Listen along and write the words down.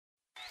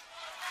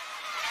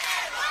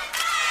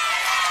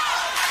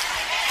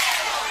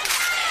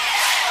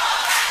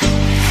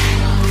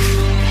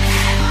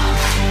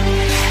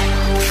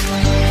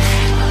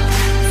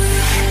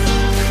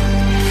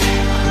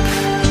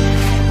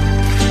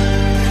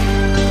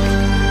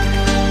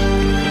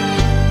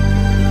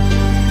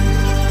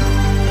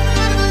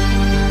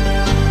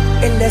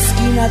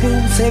esquina de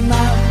un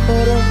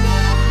semáforo,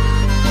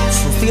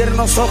 sus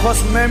tiernos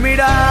ojos me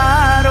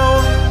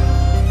miraron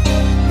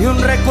y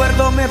un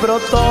recuerdo me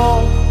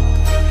brotó,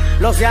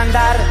 los de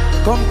andar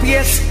con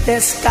pies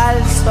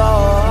descalzos.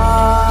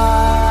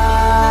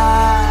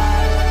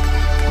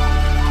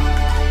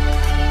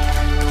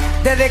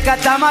 Desde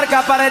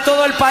Catamarca para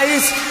todo el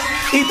país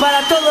y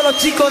para todos los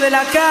chicos de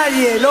la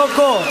calle,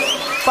 loco,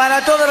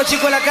 para todos los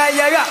chicos de la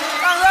calle, allá.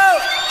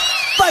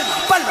 Palma,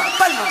 palma,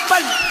 palma, palma,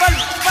 palma,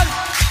 palma.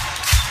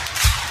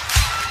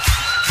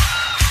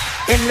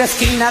 En la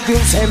esquina de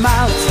un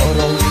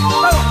semáforo,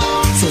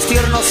 sus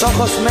tiernos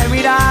ojos me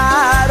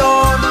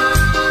miraron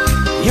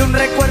y un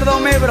recuerdo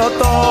me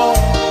brotó,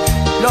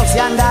 los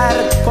de andar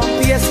con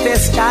pies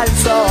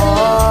descalzos.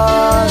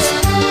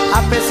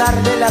 A pesar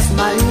de las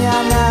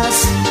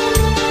mañanas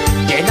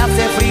llenas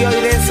de frío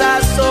y de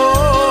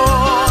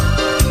sazón,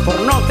 por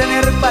no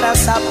tener para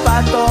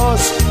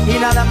zapatos y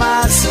nada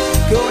más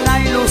que una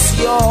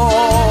ilusión.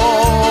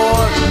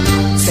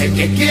 Sé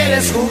que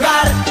quieres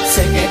jugar,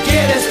 sé que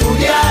quieres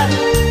estudiar,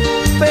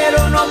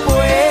 pero no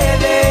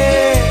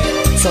puede.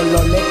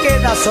 Solo le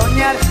queda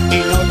soñar y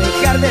no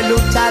dejar de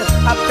luchar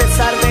a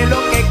pesar de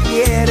lo que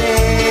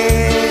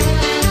quiere.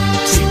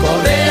 Chico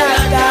de la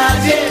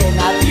calle, que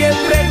nadie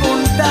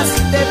pregunta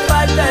si te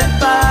falta el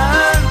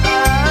pan.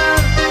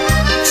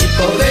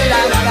 Chico de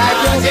la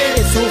calle,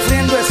 que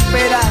sufriendo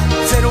espera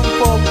ser un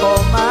poco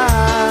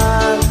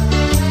más.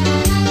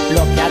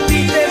 Lo que a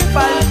ti te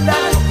falta,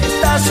 lo que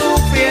estás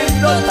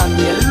sufriendo,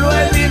 también lo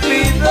he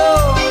vivido.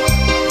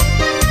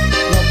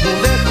 No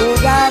pude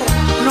jugar,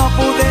 no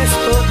pude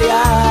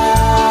estudiar.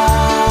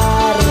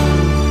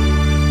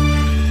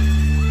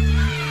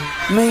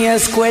 Mi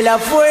escuela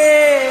fue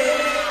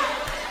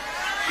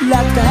la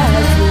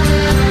calle.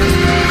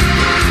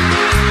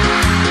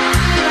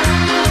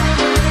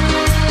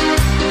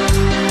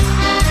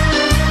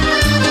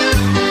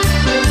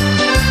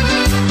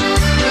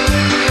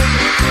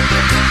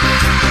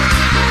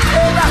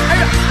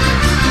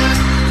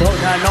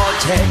 Una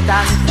noche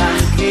tan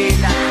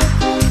tranquila,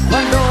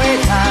 cuando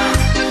ella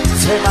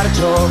se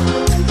marchó,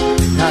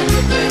 nadie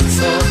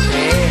pensó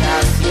que era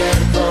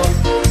cierto.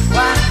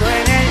 Cuando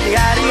en el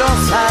diario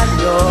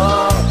salió,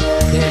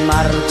 te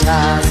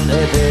marchaste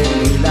de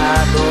mi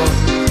lado,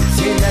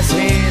 sin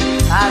decir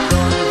a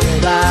dónde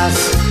vas.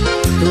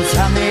 Tus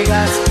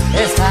amigas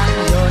están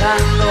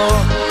llorando,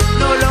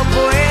 no lo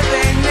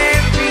pueden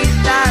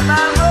evitar,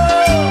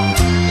 amor.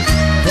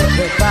 ¿Por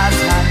qué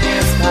pasan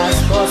estas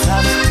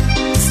cosas?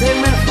 Se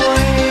me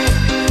fue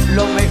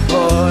lo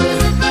mejor,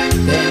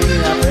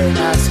 tenía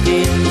apenas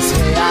 15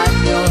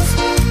 años,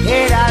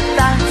 era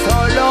tan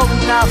solo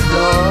una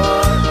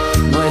flor.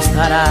 No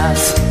estarás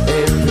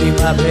en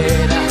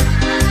primavera,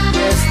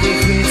 es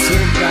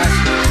difícil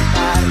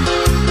transportar.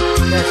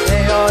 Desde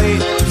hoy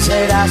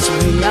serás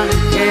mi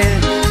ángel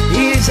y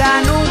ya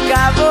nunca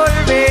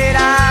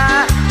volverá.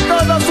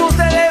 Todos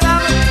ustedes van.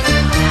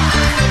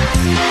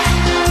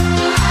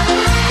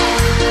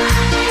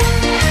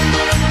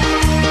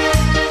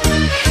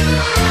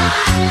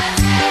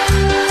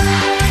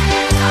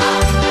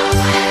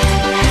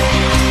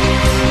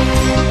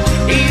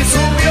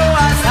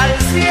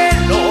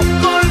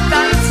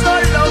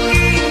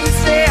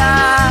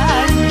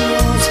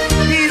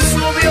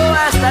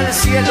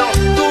 Cielo,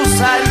 tu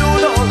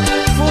saludo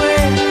fue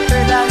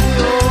el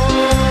adiós.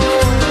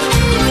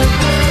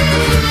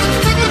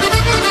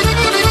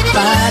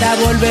 Para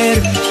volver,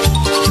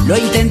 lo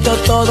intento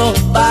todo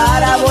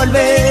para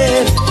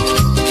volver.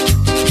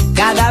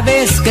 Cada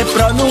vez que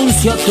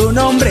pronuncio tu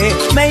nombre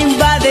me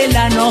invade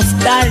la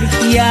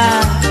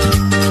nostalgia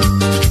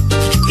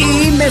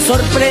y me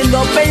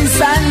sorprendo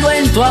pensando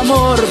en tu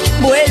amor.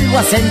 Vuelvo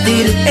a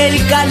sentir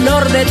el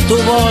calor de tu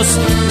voz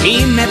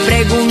y me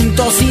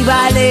pregunto si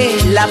vale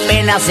la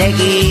pena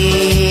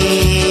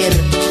seguir.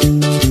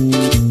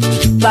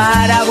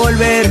 Para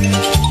volver,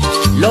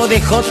 lo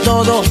dejo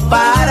todo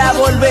para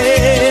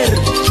volver.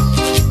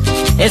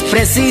 Es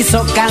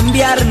preciso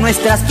cambiar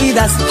nuestras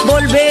vidas,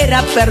 volver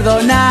a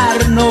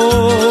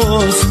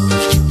perdonarnos.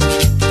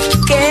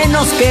 Que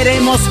nos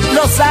queremos,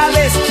 lo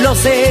sabes, lo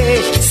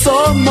sé,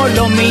 somos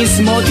lo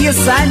mismo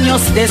 10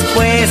 años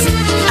después.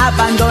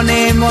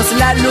 Abandonemos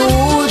la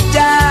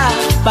lucha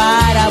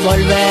para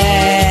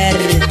volver.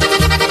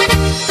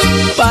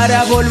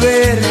 Para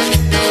volver,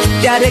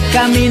 te haré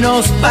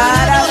caminos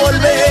para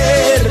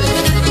volver.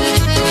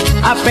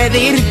 A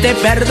pedirte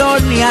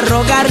perdón y a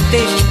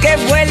rogarte que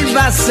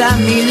vuelvas a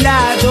mi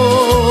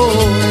lado.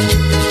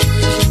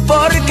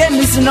 Porque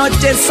mis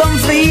noches son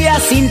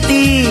frías sin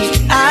ti,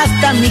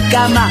 hasta mi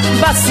cama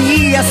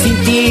vacía sin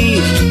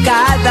ti.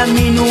 Cada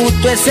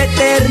minuto es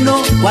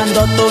eterno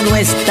cuando tú no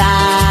estás.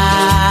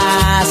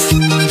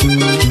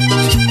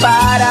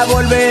 Para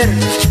volver,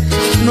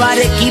 no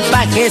haré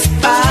equipajes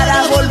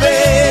para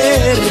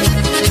volver.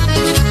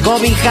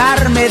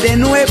 Cobijarme de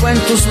nuevo en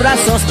tus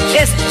brazos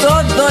es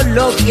todo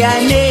lo que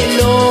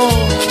anhelo.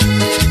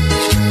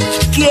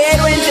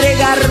 quiero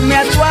entregarme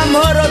a tu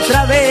amor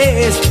otra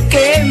vez,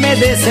 que me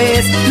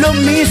desees lo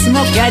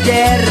mismo que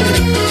ayer.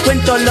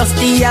 Cuento los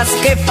días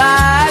que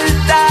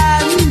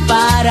faltan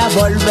para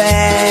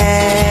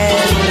volver.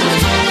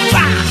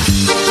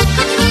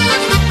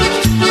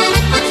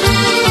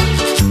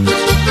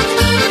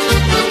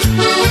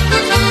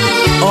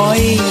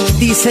 Hoy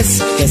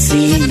dices que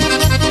sí,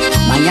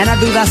 mañana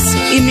dudas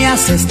y me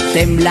haces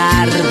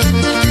temblar.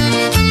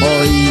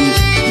 Hoy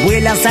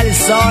vuelas al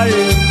sol,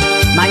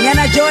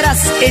 mañana lloras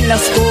en la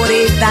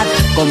oscuridad.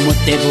 Como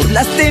te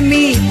burlas de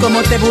mí,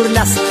 como te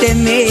burlas de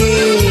mí.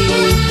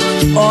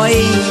 Hoy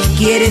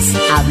quieres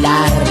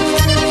hablar,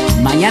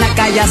 mañana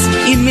callas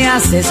y me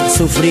haces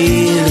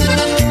sufrir.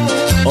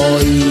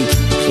 Hoy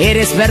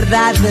eres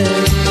verdad,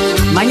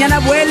 mañana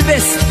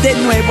vuelves de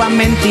nuevo a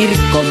mentir.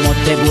 Como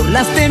te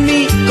burlas de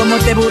mí, como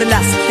te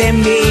burlas de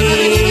mí.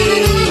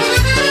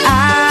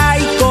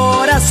 Ay,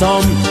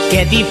 corazón,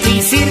 qué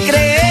difícil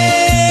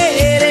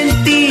creer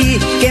en ti,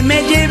 que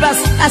me llevas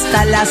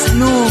hasta las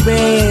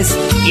nubes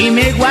y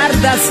me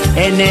guardas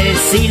en el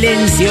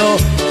silencio.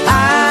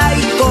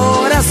 Ay,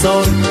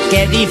 corazón,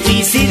 qué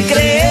difícil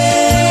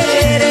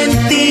creer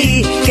en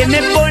ti, que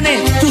me pone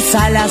tus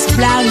alas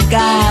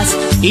blancas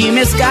y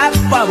me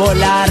escapo a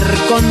volar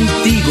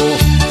contigo.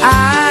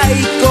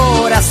 Ay,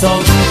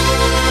 corazón,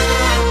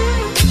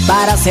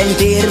 para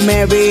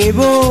sentirme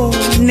vivo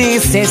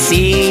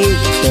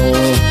necesito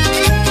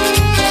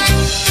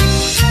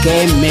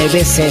que me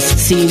beses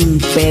sin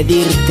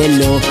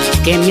pedírtelo,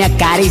 que me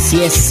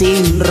acaricies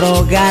sin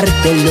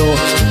rogártelo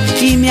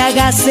y me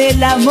hagas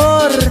el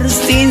amor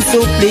sin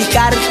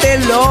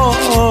suplicártelo.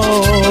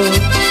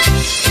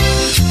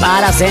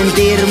 Para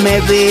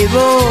sentirme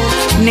vivo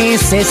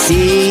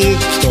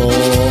necesito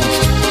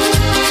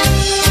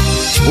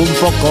un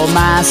poco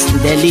más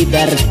de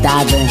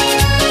libertad,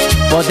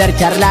 poder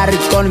charlar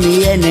con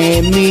mi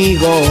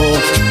enemigo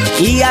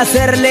y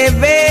hacerle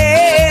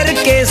ver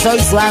que soy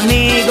su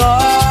amigo.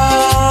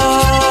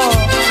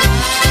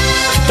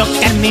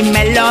 Tocar mi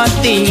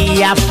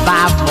melodía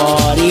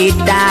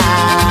favorita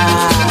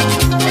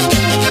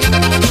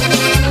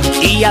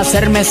y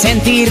hacerme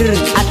sentir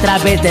a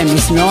través de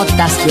mis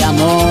notas de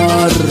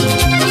amor.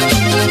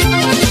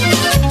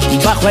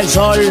 Bajo el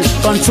sol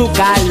con su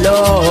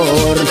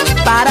calor,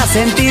 para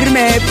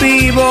sentirme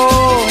vivo.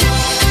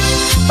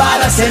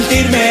 Para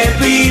sentirme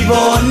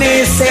vivo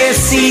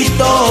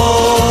necesito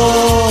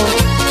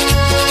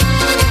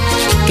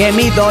que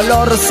mi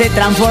dolor se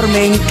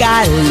transforme en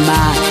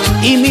calma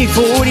y mi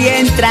furia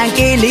en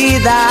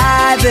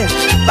tranquilidad.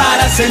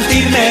 Para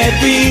sentirme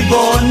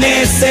vivo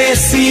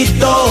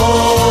necesito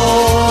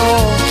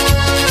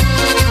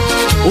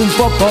un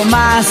poco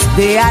más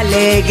de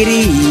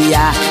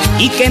alegría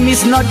y que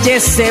mis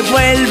noches se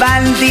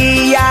vuelvan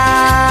día.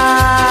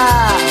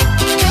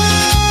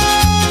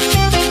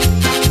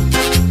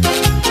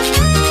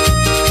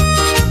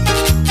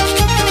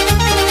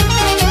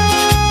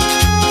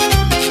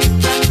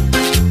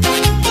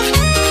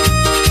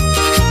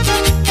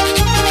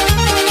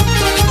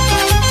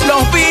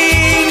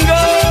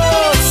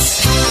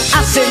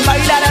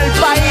 Bailar al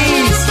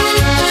país.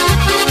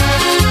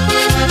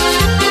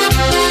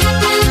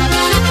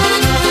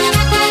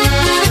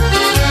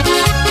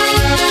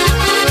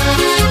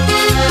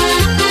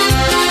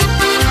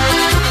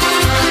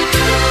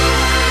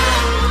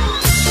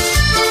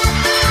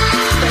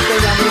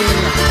 Pequeña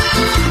amiga,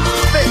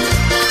 ven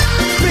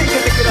que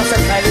te quiero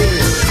hacer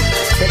feliz.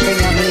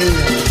 Pequeña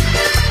amiga,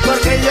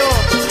 porque yo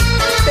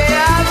te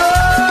amo.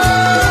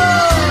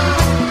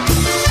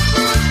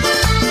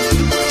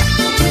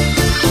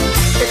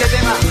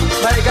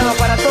 Dedicado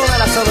para todas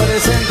las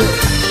adolescentes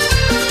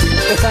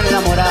que están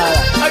enamoradas.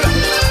 Ahí va,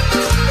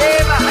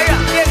 Eva, ahí va,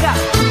 vieja.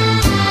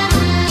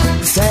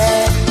 Sé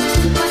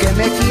que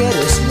me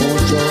quieres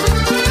mucho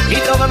y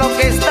todo lo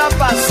que está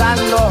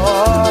pasando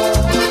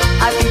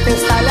a ti te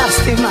está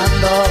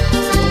lastimando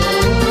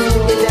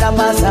y te la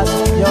pasas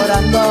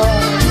llorando.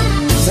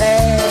 Sé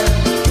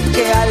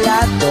que al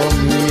lado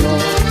mío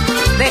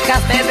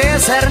dejaste de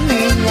ser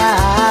niña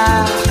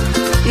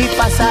y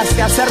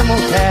pasaste a ser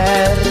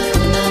mujer.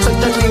 Soy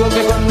testigo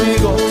que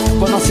conmigo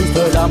conociste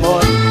el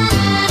amor.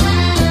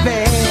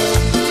 Ve,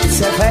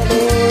 sé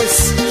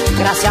feliz,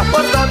 gracias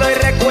por todo y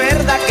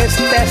recuerda que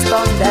estés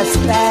donde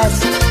estés,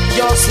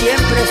 yo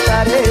siempre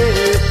estaré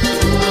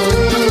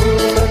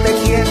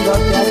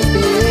protegiéndote a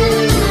ti.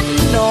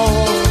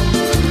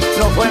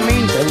 No fue mi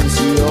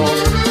intención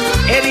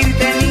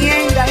herirte ni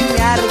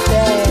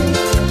engañarte,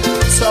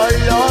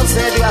 solo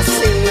se dio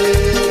así.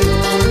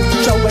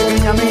 Chau,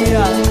 pequeña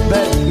mía,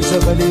 ven y sé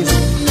feliz.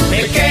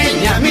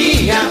 Pequeña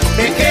mía,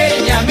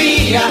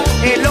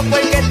 el loco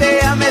el que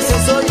te ame, ese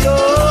soy yo.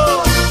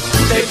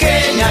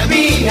 Pequeña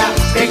mía,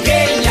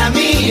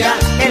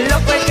 el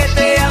loco el que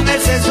te ame,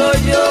 ese soy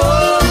yo.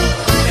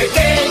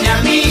 Pequeña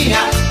mía,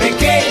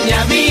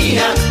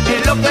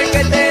 el loco el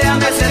que te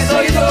ame, ese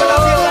soy yo.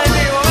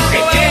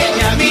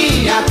 Pequeña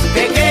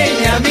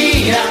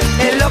mía,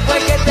 el loco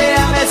el que te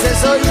ame, ese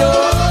soy yo.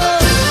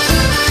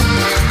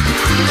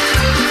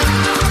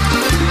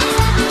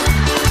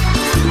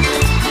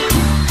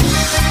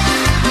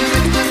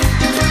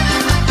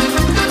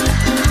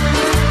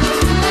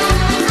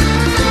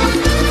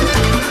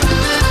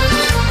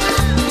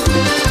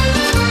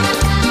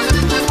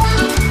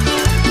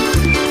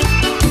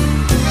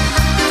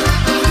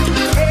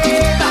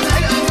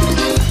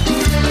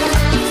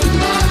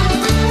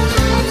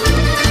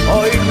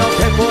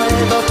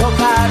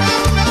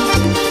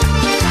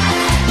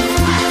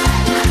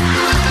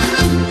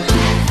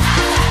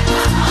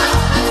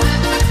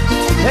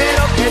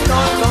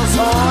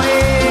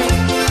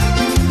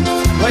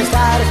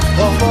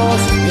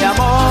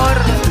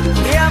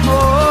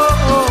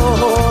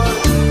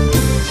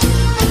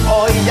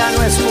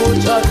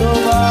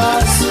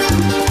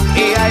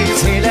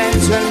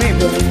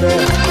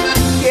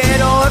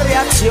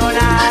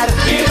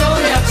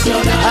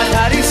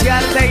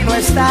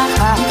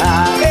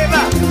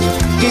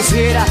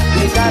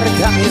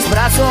 mis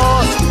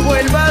brazos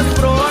vuelvas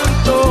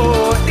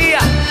pronto, tía.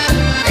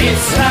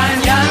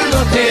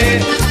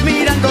 Extrañándote,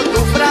 mirando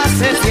tus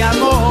frases de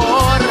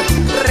amor,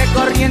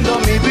 recorriendo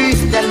mi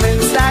vista el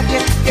mensaje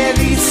que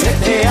dice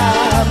te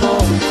amo.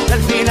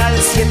 Al final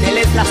 7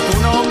 letras, tu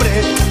nombre,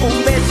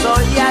 un beso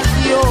y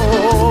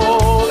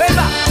adiós.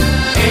 ¡Eva!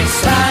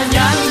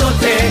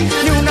 Extrañándote,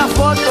 ni una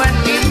foto en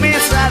mi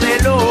mesa de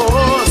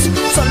luz,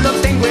 solo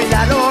tengo el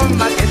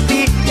aroma que en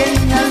ti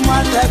en mi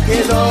almohada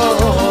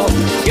quedó.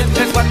 Y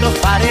entre 4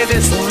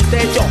 paredes un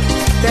techo,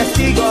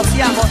 testigos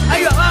de amor.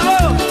 ¡Ahí va,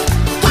 vamos!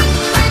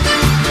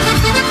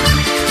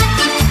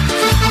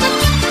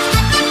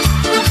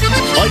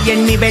 Hoy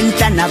en mi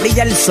ventana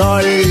brilla el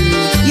sol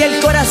y el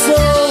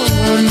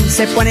corazón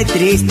se pone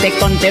triste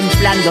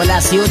contemplando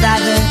la ciudad,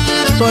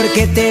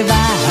 porque te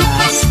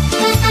vas.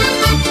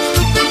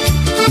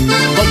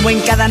 Como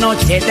en cada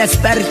noche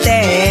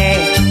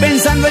desperté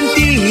pensando en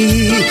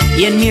ti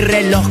y en mi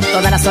reloj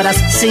todas las horas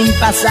sin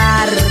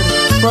pasar,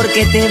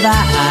 porque te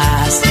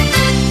vas.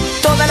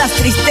 Todas las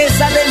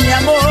tristezas de mi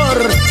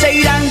amor se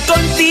irán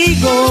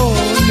contigo,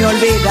 me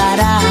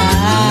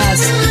olvidarás.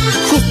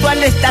 Justo a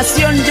la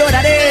estación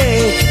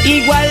lloraré,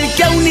 igual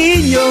que a un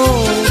niño,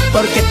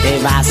 porque te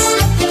vas,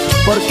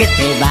 porque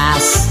te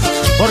vas,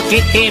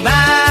 porque te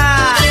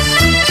vas,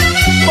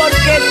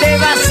 porque te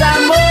vas,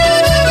 amor.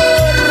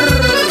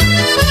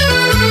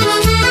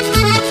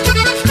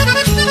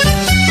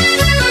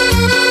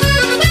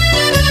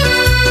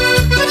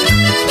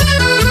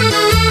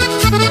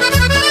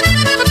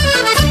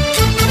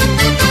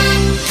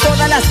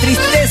 Las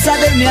tristezas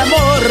de mi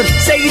amor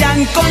se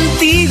irán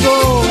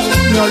contigo,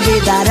 me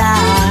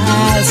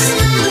olvidarás.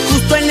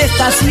 Justo en la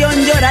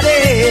estación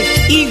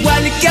lloraré,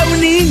 igual que a un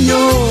niño,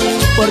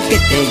 porque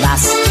te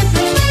vas,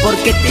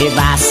 porque te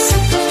vas,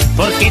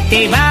 porque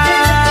te vas.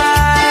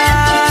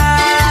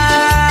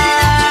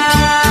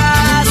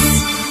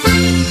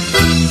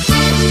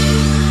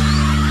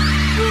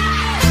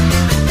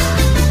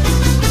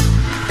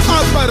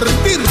 A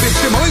partir de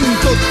este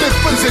momento te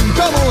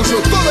presentamos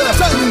toda la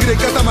sangre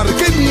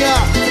catamarqueña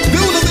de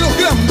uno de los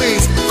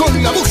grandes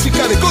con la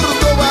música de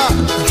Córdoba.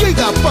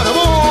 Llega para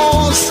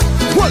vos,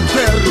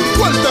 Walter.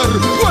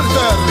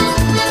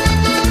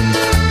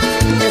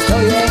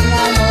 Estoy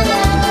enamorado.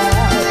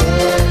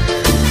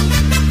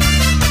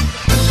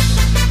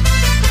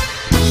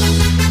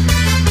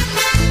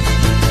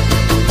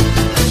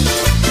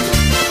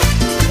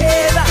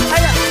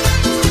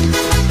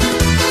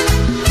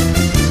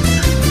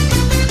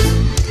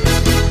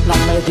 No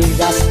me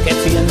digas que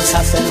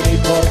piensas en mí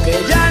porque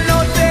ya no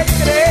te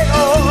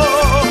creo.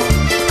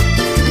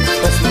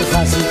 Es muy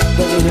fácil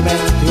de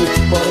mentir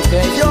porque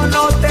yo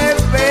no te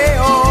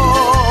veo.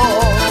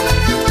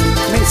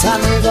 Mis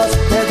amigos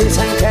te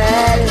dicen que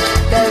él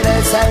te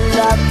besa en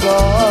la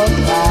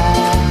boca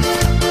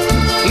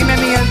y me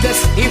mientes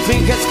y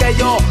finges que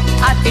yo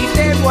a ti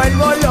te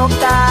vuelvo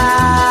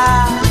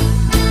loca.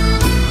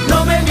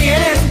 No me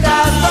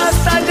mientas,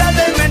 basta ya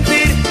de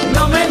mentir,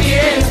 no me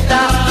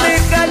mientas,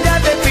 deja ya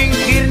de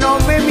fingir, no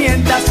me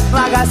mientas, no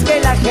hagas que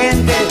la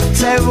gente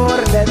se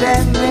burle de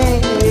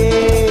mí.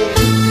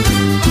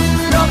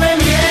 No me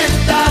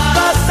mientas,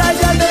 basta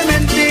ya de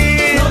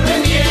mentir, no me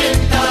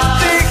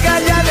mientas, deja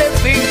ya de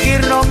fingir,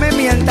 no me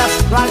mientas,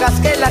 no hagas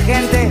que la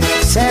gente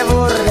se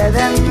burle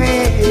de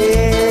mí.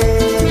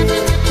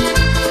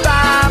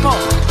 Vamos,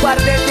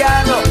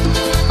 cuarteteando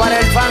para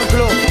el fan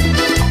club,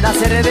 las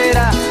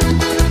herederas,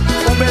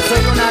 un beso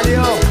y un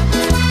adiós,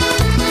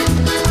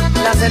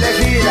 las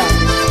elegidas,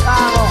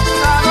 vamos,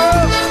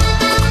 vamos.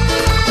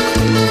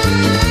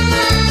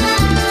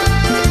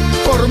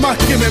 Por más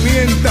que me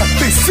mientas,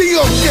 te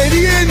sigo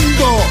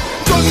queriendo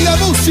con la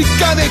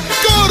música de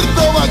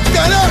Córdoba,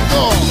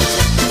 carajo.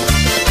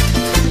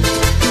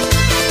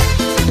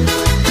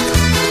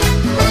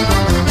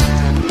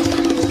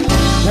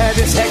 Me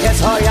dice que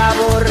soy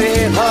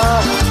aburrido,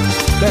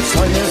 que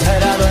soy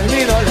encerrado en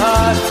mi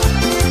dolor.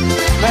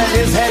 Me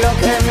dice lo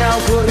que me ha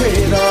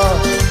ocurrido,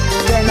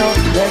 que no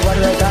le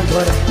guarde tanto.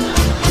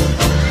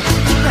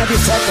 Me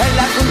dice que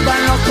la culpa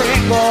no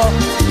tengo,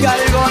 que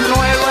algo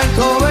nuevo en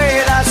tu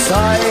vida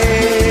soy.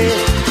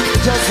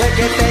 Yo sé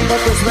que tengo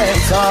tus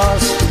besos,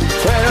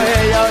 pero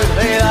ella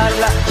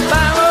olvidarla.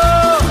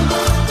 ¡Vamos!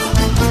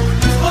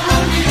 ¿Cómo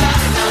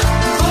olvidarla?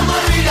 ¿Cómo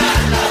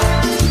olvidarla?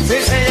 Si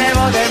se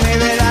llevó de mi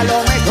vida lo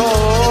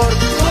mejor.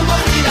 ¿Cómo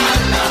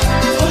olvidarla?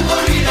 ¿Cómo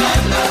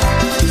olvidarla?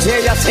 Si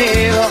ella ha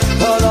sido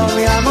todo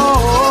mi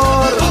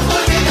amor. ¿Cómo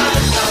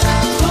olvidarla?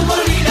 ¿Cómo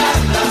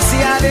olvidarla? Si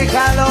ha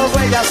dejado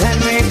huellas en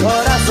mi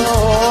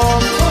corazón.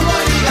 ¿Cómo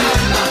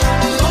olvidarla?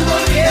 ¿Cómo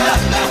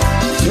olvidarla?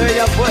 Si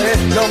ella fue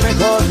lo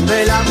mejor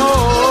del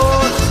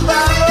amor.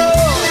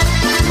 Vamos,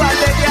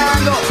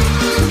 pateando,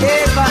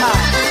 Eva,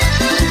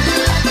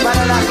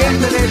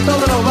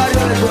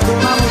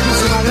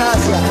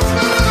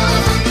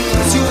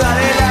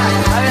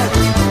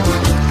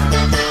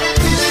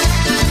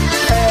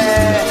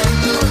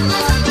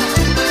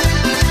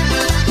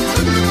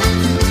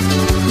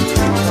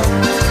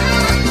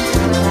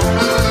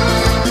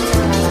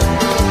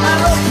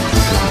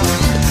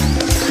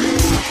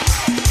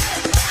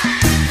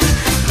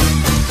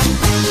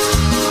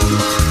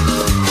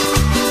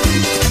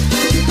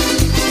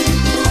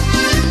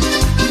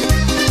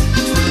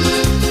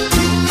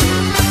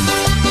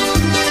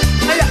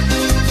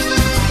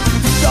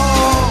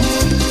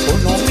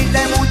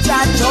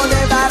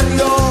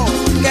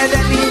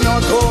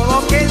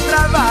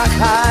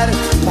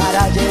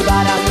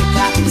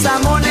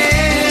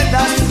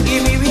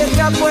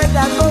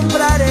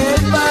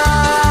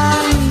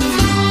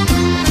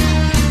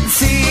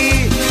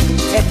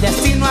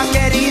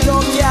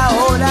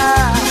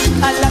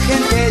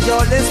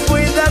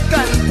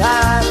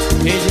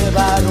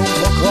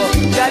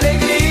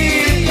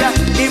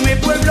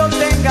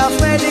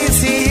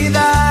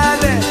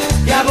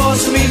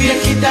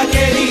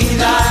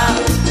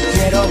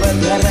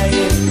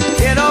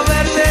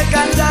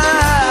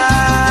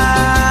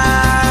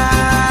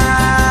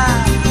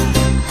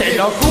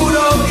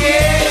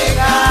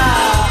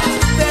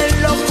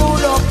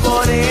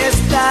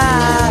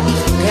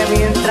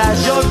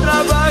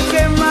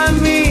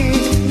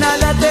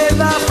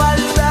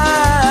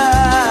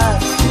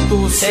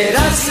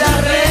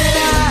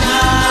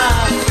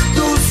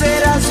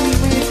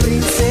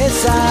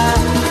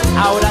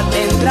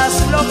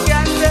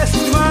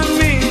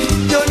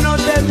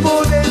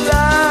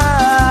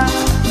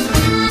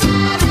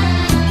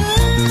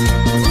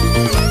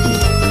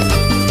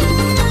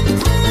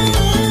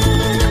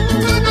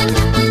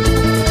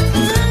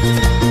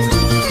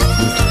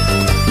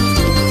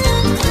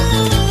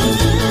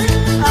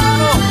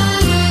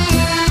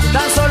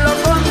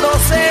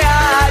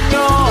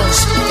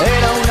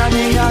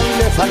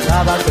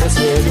 estaba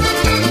creciendo.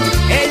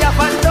 Ella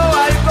faltó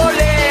al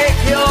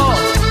colegio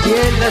y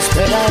él la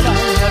esperaba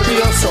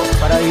nervioso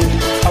para ir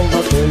a un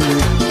hotel.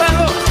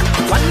 ¡Vamos!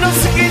 Cuando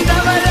se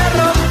quitaba la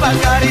ropa,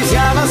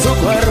 acariciaba su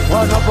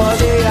cuerpo, no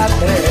podía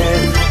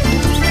creer,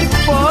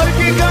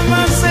 porque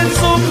jamás en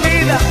su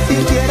vida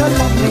sintieron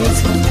lo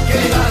mismo que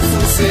iba a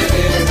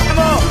suceder.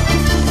 ¡Vamos!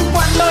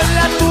 Cuando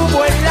la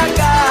tuvo en la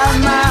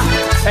cama,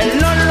 él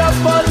no lo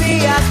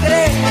podía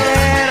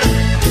creer,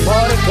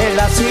 porque él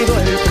ha sido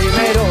el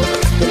primero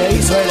que le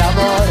hizo el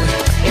amor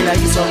y la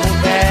hizo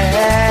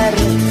mujer,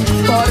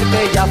 porque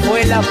ella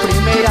fue la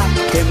primera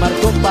que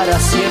marcó para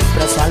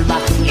siempre su alma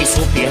y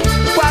su piel.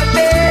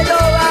 Cuarteto,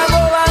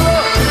 vamos,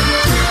 vamos,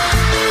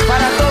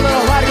 para todos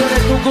los barrios de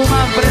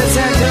Tucumán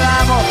presente,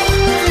 vamos,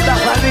 la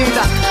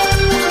palmita,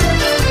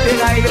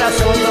 venga ahí,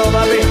 gracias por todo,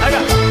 papi,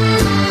 acá.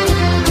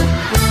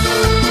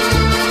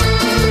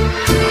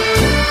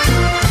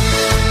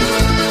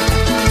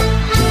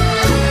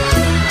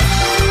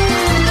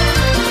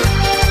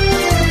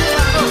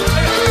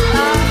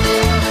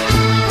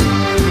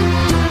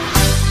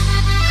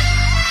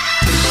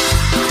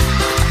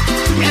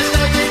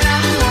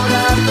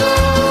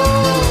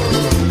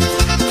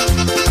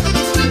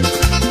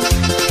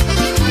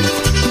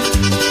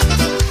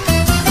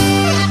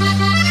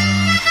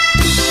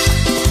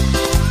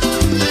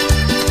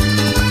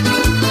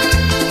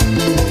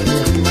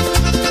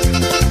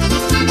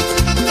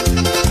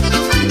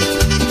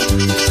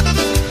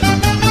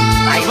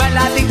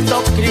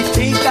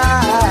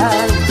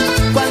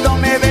 Cuando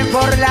me ven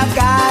por la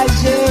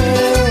calle,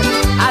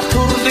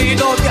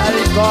 aturdido de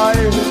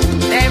alcohol,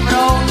 de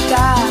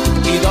bronca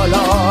y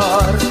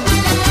dolor.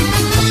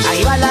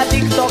 Ahí va la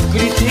TikTok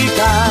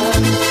crítica,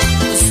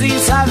 sin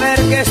saber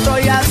qué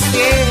estoy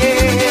así.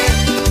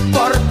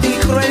 Por ti,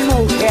 cruel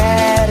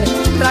mujer,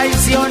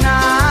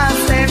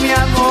 traicionaste mi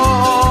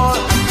amor.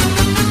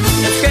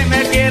 Es que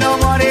me quiero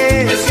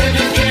morir, es que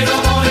me quiero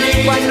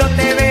morir. Cuando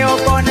te veo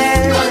con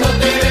él,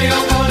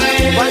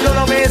 cuando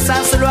lo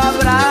besas, lo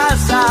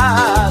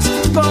abrazas,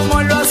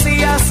 como lo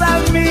hacías a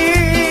mí.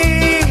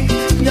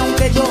 Y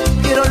aunque yo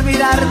quiero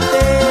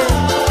olvidarte,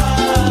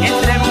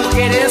 entre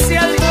mujeres y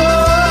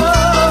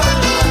alcohol,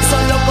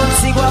 solo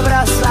consigo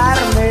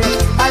abrazarme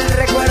al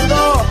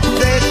recuerdo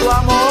de tu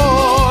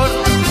amor.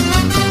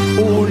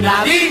 Un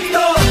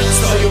adicto,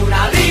 soy un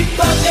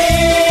adicto a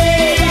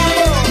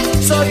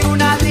ti, soy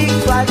un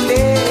adicto a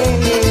ti.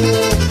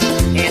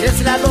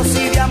 Eres la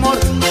dosis de amor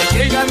que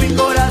llega a mi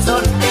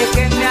corazón,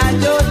 que me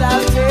ayuda a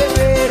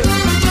beber.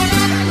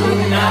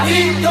 Un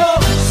adicto,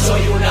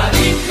 soy un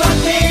adicto a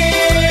ti,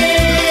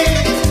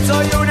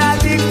 soy un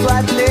adicto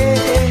a ti.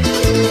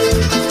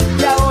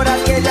 Y ahora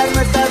que ya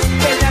no estás,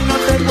 que ya no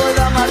te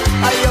puedo amar,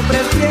 ay, yo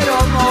prefiero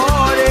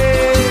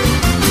morir.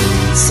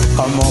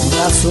 Como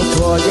una su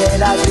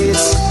pollera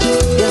gris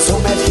y en su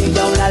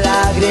mejilla una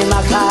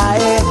lágrima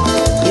cae,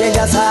 y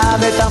ella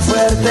sabe tan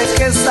fuerte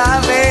que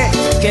sabe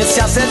que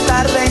se hace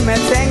tarde y me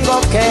tengo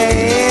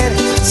que ir.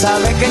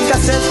 Sabe que en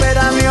casa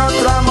espera mi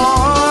otro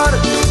amor,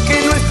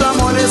 que nuestro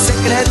amor es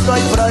secreto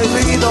y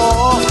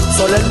prohibido,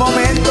 solo el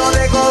momento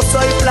de gozo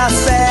y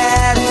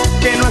placer,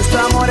 que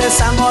nuestro amor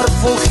es amor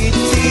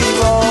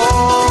fugitivo.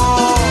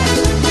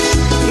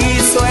 Y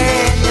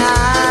sueña,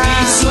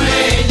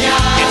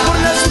 que por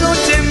las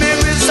noches me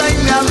besa y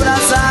me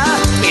abraza,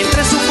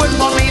 entre su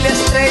cuerpo mil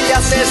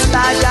estrellas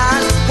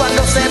estallan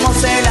cuando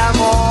hacemos el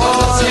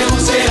amor,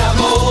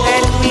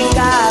 en mi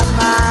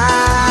cama.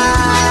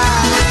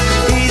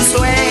 Y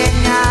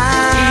sueña,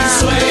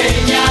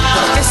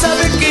 porque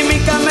sabe que mi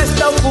cama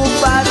está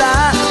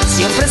ocupada,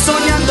 siempre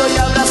soñando y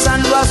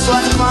abrazando a su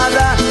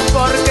almohada,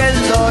 porque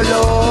el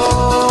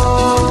dolor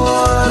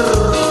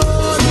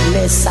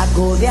le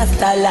sacude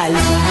hasta el alma.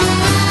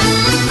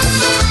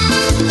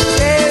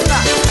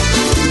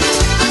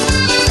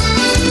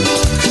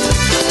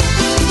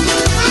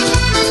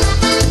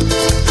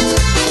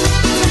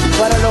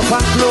 Para los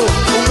fan club,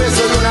 un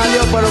beso y un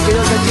adiós para los que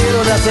yo te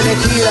quiero, las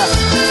elegidas.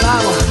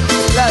 Vamos,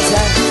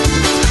 gracias.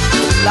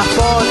 Las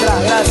potras,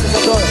 gracias a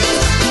todos.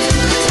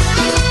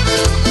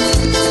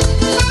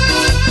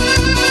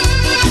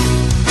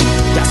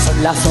 Ya son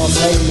las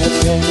 12 y me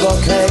tengo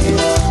que ir,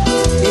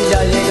 y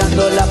ya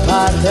llegando la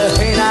parte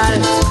final,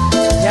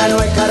 ya no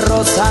hay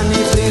carroza ni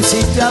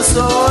príncipe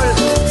azul,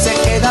 se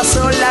queda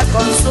sola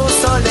con su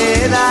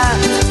soledad.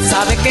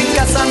 Sabe que en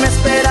casa me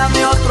espera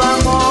mi otro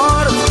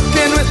amor,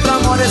 que nuestro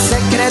amor es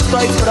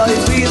secreto y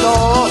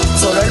prohibido,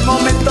 solo el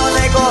momento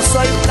de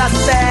gozo y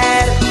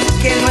placer,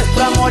 que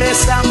nuestro amor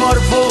es amor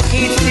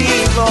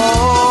fugitivo.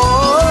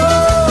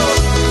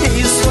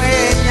 Y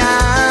sueña,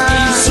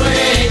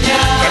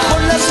 que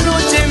por las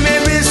noches me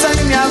besa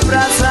y me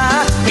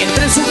abraza,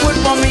 mientras en su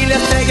cuerpo mil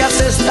estrellas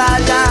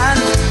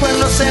estallan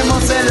cuando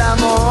hacemos el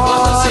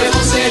amor,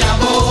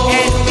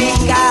 en mi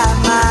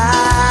cama.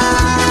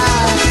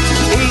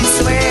 Y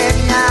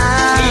sueña,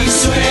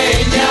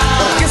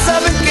 porque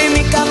saben que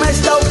mi cama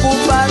está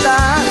ocupada,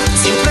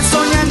 siempre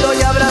soñando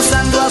y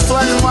abrazando a su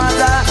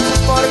almohada,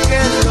 porque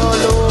el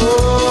dolor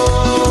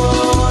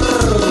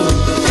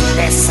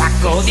le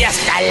sacude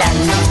hasta la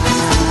alma.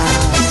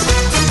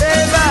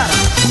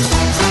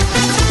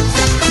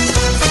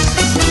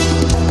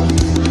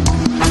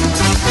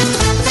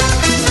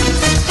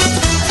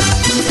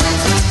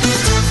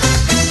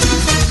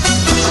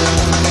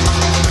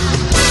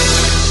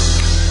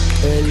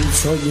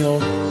 soñó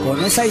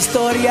con esa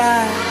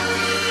historia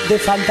de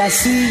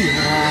fantasías,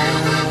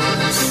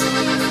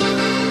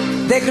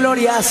 de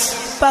glorias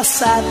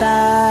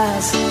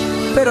pasadas,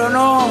 pero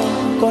no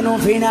con un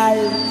final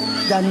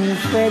tan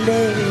feliz.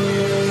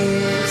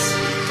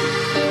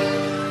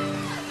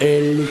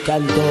 Él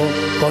cantó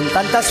con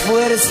tantas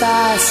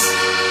fuerzas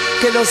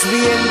que los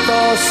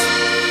vientos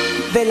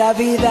de la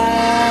vida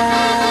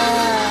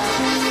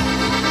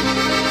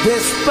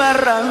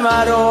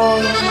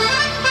desparramaron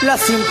la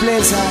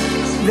simpleza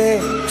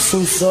de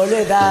su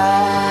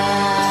soledad.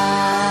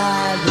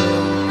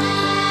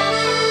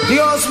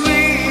 Dios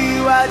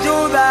mío,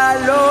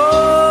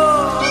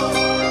 ayúdalo,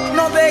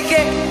 no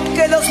deje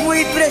que los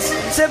buitres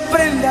se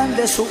prendan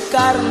de su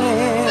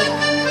carne,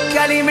 que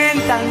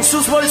alimentan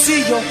sus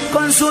bolsillos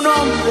con su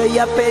nombre y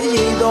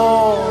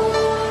apellido,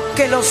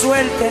 que lo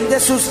suelten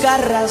de sus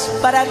garras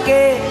para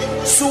que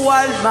su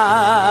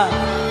alma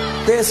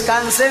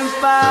descanse en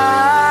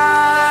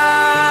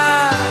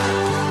paz.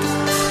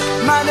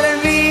 Madre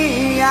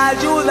mía,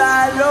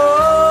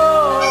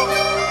 ayúdalo,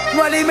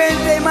 no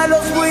alimente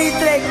malos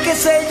buitres que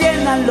se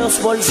llenan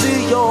los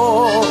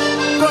bolsillos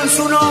con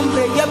su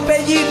nombre y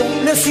apellido.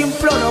 Les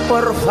imploro,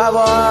 por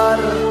favor,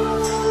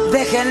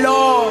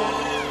 déjenlo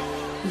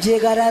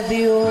llegar a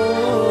Dios.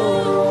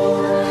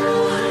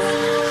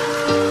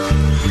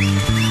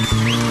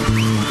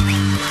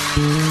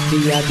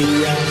 Día a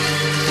día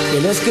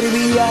él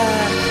escribía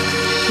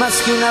más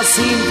que una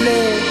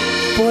simple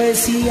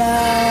poesía,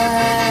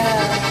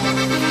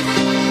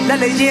 la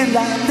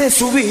leyenda de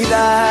su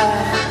vida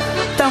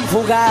tan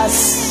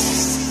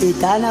fugaz y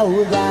tan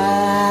audaz.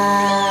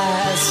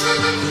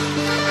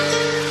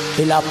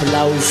 El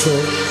aplauso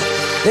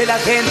de la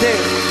gente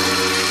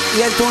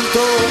y el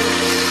punto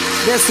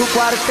de su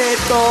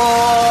cuarteto,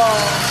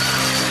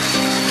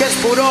 que es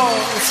puro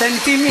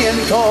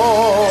sentimiento,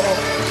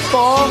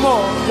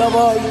 ¿cómo lo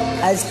voy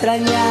a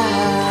extrañar?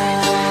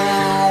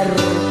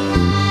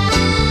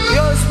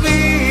 Dios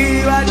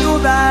mío,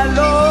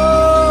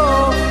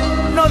 ayúdalo,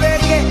 no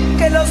deje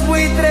que los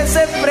buitres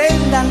se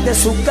prendan de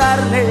su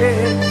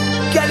carne,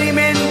 que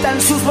alimentan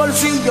sus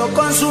bolsillos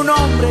con su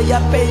nombre y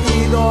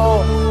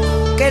apellido,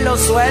 que lo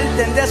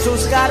suelten de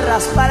sus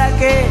garras para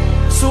que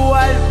su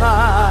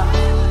alma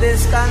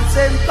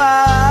descanse en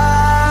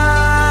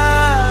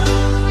paz.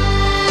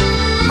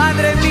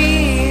 Madre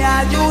mía,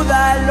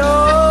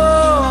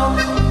 ayúdalo,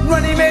 no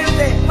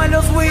alimente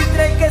malos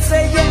buitres que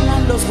se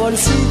llenan los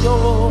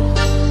bolsillos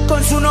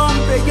con su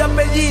nombre y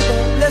apellido.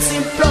 Les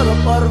imploro,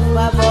 por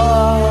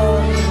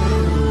favor.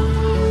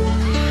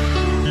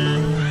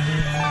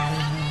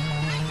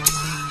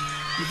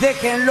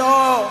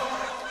 Déjenlo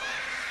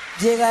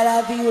llegar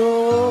a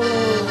Dios.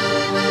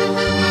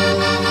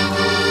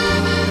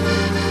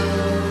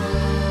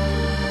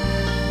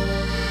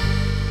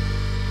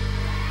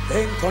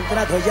 He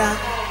encontrado ya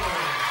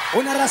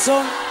una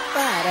razón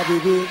para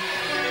vivir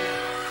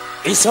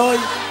y soy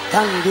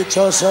tan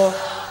dichoso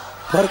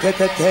porque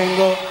te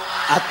tengo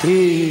a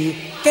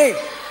ti, que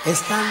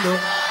estando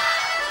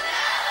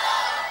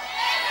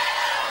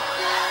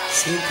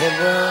sin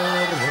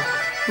temor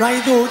no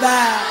hay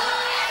duda.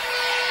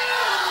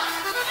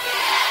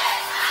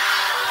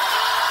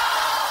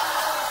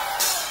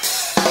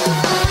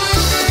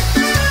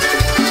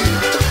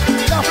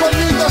 Las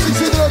pollitas y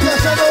sidro de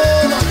asador.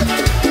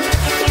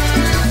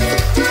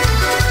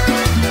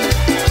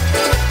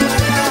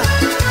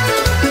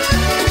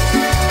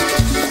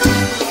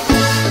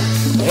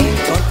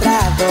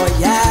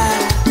 Ya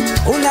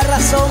una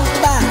razón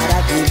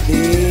para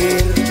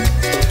vivir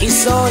y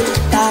soy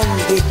tan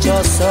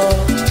dichoso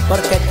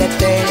porque te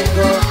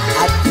tengo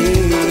a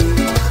ti,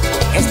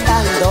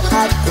 estando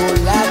a tu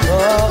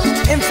lado,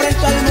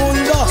 enfrento al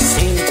mundo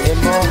sin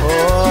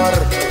temor.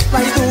 No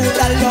hay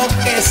duda lo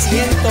que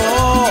siento,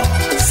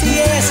 si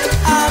es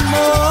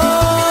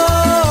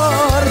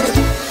amor.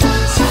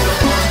 Solo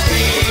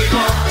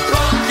contigo,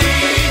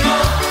 contigo,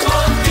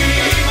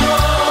 contigo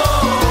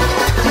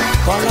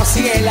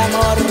conocí el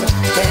amor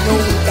que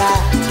nunca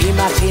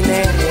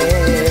imaginé.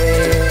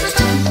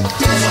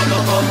 Solo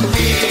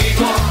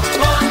contigo,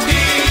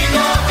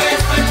 contigo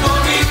respeto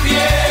mi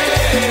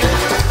piel.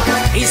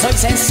 Y soy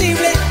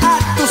sensible a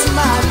tus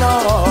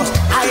manos,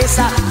 a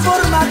esa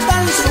forma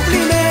tan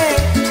sublime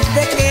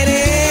de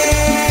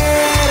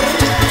querer.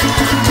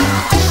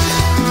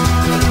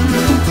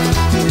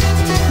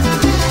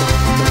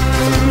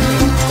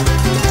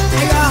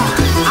 Ahí va,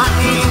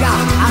 amiga,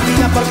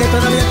 amiga, porque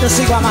todavía te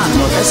sigo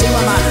amando, te sigo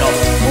amando.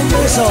 Un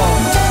beso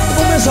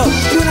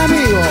de un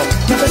amigo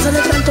que a pesar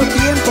de tanto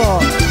tiempo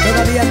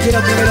todavía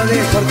quiero que me lo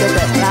des porque te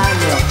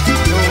extraño.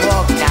 Tu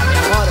boca, mi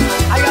amor.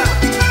 Ahí va.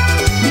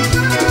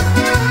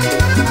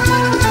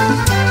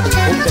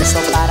 Un beso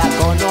para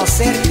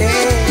conocerte,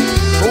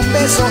 un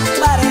beso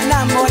para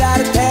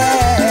enamorarte.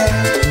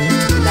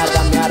 Nada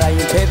me hará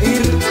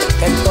impedir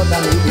que en toda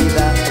mi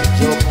vida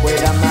yo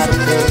pueda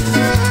amarte.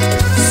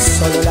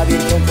 Solo la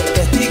Virgen fue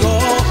testigo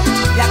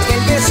de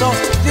aquel beso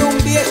de un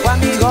viejo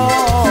amigo.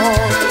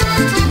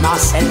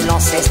 Mas él no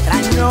se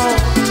extrañó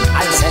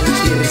al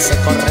sentirse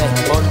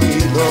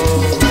correspondido.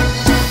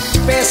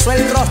 espeso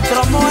el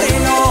rostro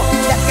moreno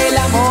de aquel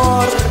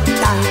amor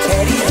tan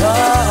querido.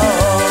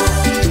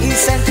 Y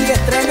sentí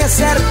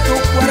estremecer tu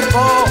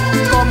cuerpo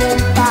como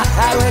un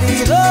pájaro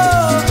herido.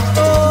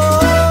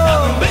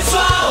 Dame un beso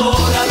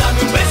ahora,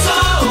 dame un beso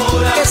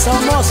ahora. Que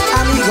somos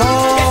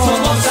amigos, Que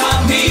somos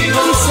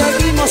amigos. y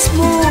seguimos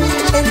muy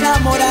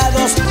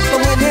enamorados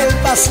como en el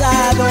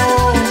pasado.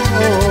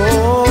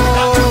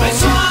 Dame un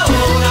beso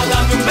ahora,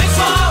 dame un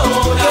beso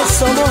ahora. Que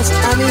somos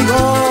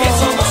amigos, Que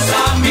somos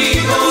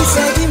amigos. y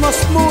seguimos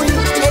muy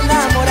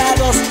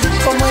enamorados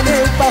como en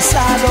el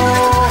pasado.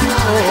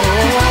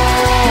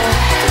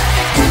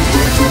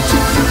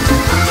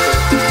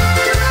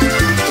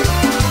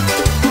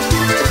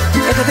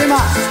 Este tema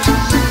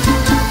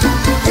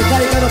está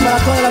dedicado para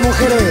todas las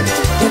mujeres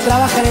que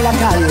trabajan en la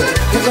calle,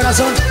 de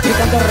corazón y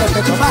con todo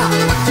respeto.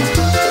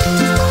 ¡Va!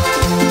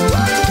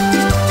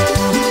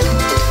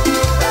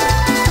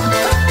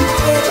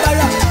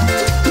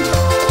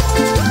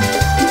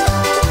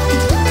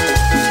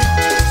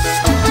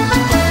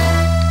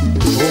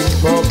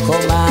 Un poco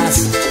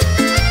más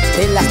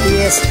de las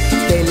 10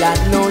 de la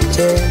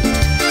noche,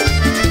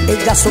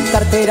 ella su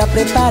cartera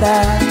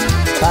prepara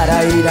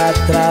para ir a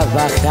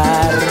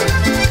trabajar.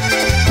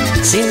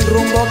 Sin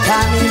rumbo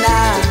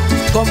camina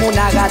como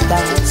una gata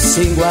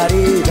sin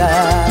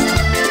guarida.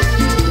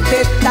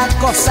 De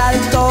tacos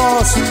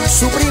altos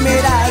su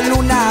primera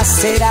luna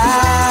será.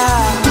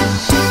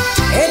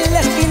 En la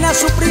esquina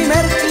su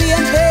primer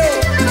cliente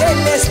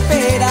él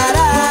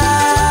esperará.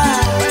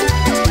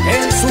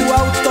 En su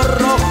auto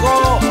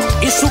rojo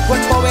y su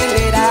cuerpo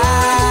venderá.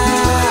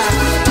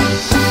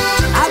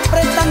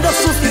 Apretando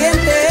sus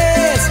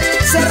dientes,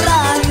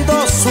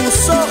 cerrando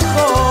sus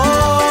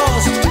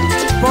ojos,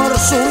 por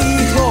su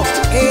hijo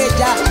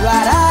ella lo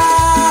hará.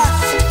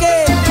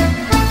 ¿Qué?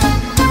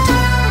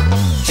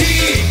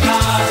 Chica,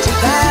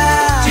 Chica,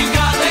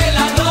 chica de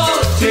la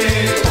noche.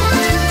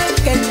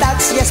 que el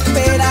taxi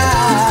espera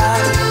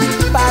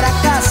para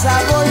casa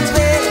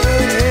volver.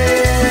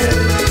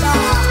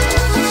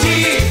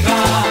 Chica,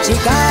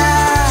 Chica,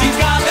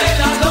 chica de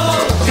la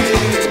noche.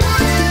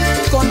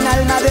 con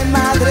alma de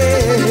madre,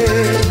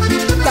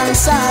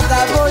 cansada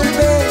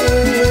volver.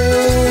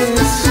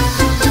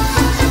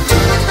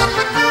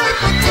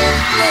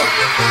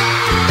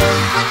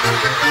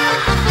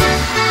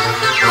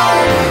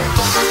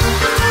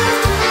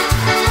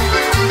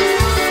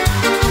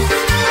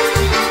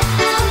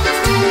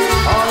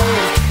 Hoy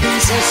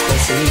dices que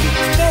sí,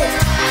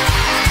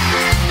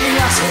 y me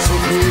haces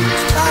sufrir.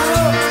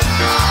 ¡Vamos!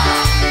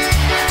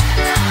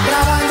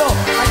 Grabando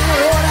años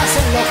horas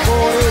en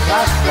locura.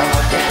 Como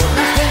te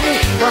burlas de mí,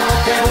 como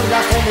te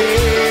burlas de mí.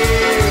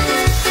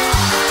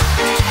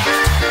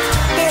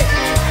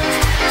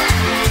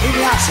 Y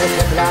me haces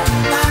temblar.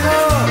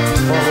 ¡Vamos!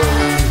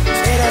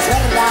 Hoy eres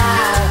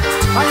verdad.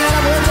 Mañana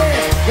vuelve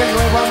de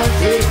nuevo a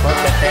mentir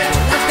porque te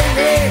burlas de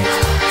mí.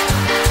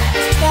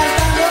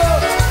 Cantando.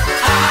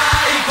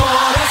 Ay,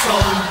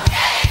 corazón.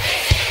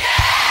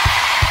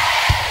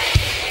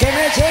 Que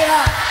me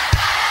llega.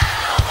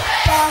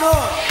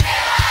 Vamos.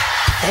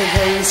 Tengo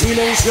en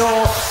silencio.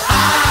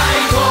 Ay,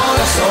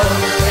 corazón.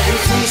 Qué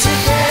difícil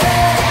que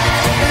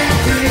es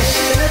mentir.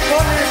 Que me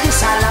ponen tus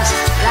alas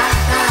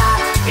blancas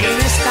y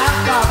me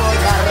escapa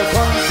volar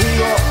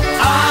contigo.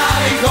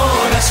 Ay,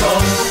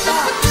 corazón.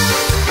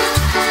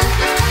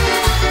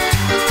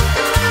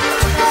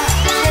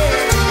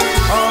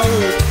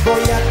 Hoy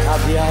voy a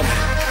cambiar.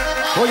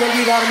 Voy a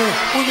olvidarme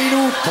un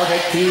minuto de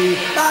ti.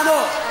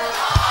 ¡Vamos!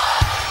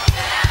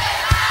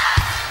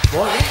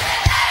 Voy.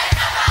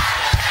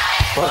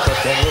 Porque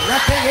te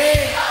burlaste de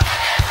mí.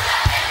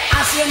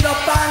 Haciendo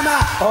palma.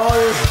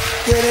 Hoy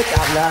quiere que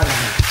hablar.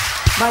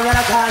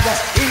 Mañana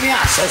callas y me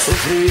haces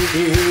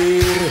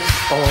sufrir.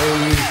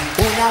 Hoy,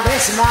 una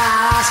vez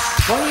más,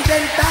 voy a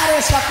intentar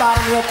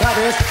escaparme otra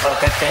vez.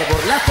 Porque te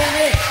burlaste de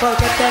mí.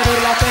 Porque te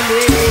burlaste de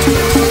mí.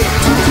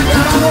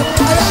 ¡Vamos!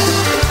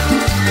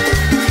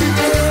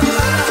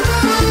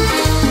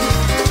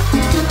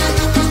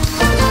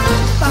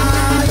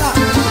 ¡Allá!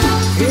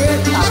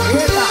 Quieta,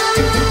 quieta.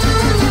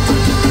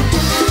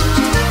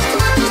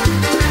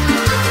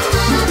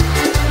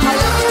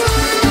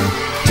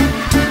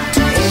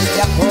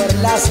 Ella por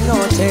las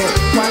noches,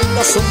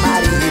 cuando su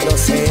marido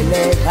se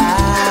le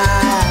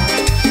va,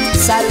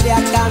 sale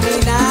a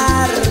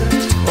caminar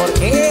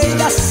porque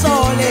ella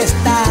sola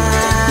está.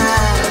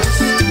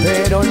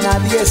 Pero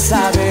nadie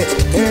sabe,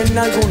 en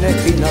alguna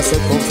esquina se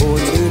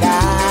confundirá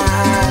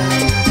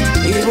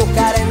y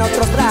buscar en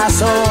otros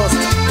brazos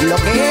lo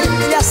que él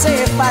le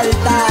hace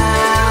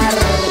faltar.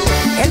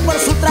 Él por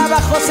su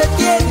trabajo se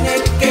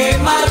tiene que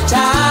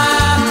marchar,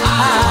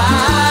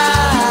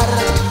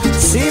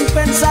 sin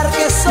pensar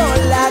que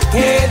sola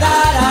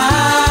quedará.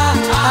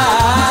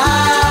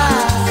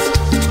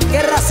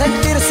 Querrá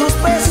sentir sus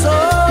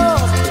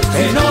besos,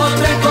 En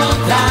otra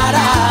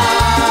encontrará.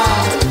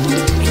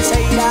 y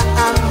seguirá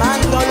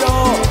amándolo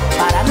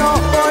para no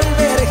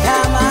volver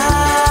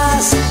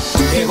jamás.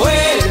 Que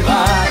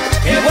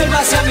vuelva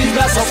hacia mis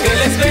brazos que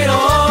le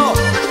espero.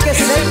 Que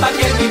sepa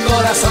que en mi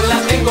corazón la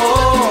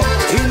tengo.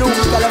 Y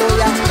nunca la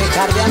voy a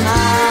dejar de amar.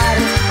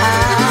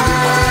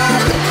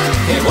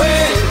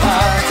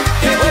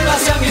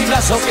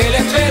 eso que le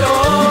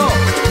espero,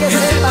 que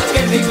sepa que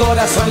en mi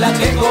corazón la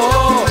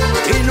tengo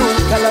y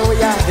nunca la voy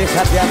a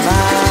dejar de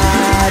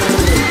amar.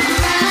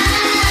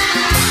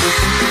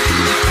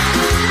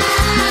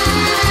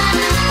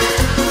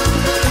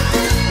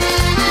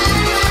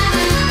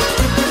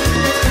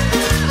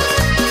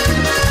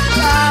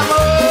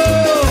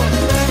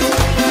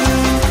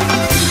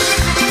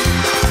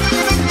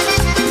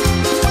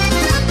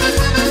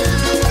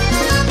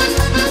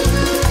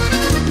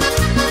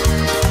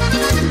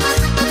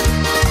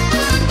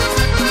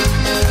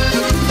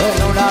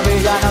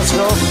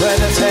 Nació el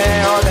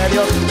deseo de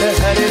Dios de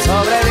ser y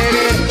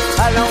sobrevivir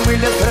a la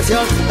humilde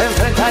expresión,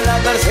 enfrentar la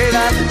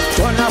adversidad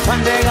con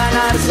afán de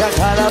ganarse a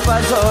cada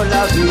paso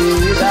la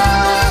vida.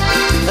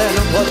 En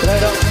un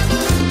potrero,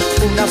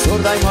 una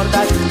zurda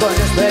inmortal con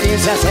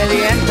experiencia,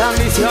 sedienta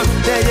ambición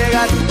de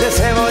llegar de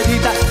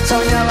cebollita,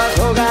 soñaba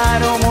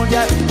jugar un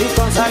mundial y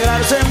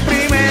consagrarse en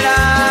primera.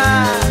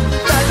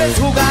 Tal vez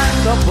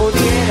jugando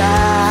pudiera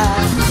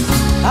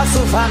a su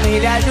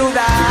familia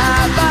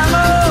ayudar.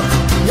 ¡Vamos!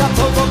 Y a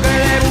poco que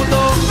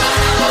debutó,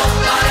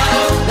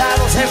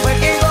 la voz se fue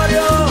que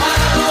corrió.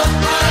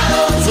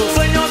 Su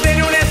sueño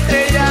tiene una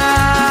estrella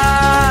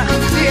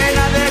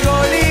llena de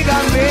gol y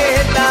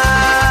gambeta,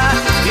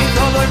 y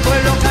todo el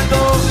pueblo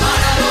cantó.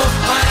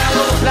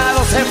 La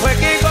voz se fue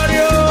que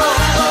corrió.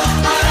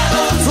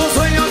 Su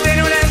sueño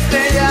tiene una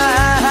estrella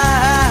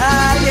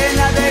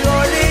llena de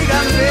gol y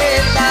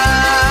gambeta,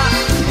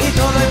 y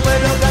todo el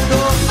pueblo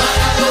cantó.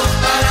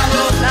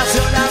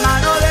 Nació la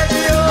mano de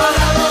Dios,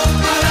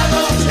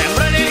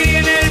 sembró alegría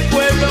en el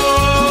pueblo,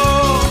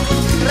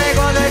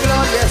 regó de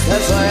gloria este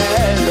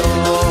suelo,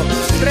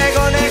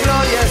 regó de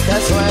gloria este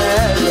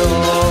suelo,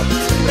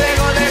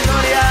 regó de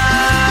gloria.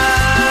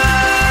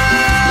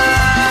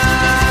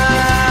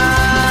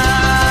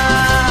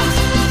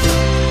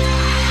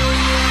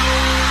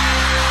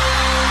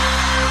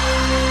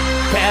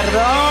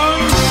 Perdón,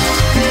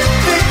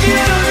 te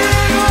quiero,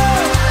 Diego.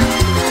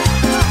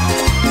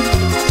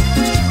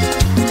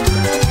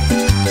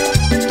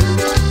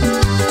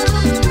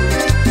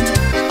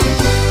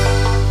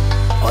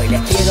 Hoy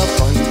les quiero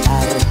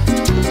contar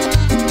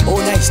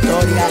una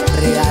historia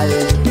real.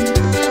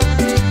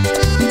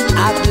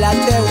 Habla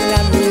de un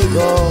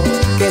amigo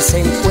que se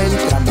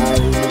encuentra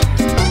mal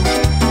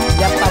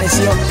y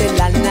apareció de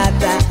la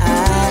nada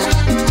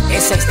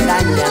esa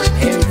extraña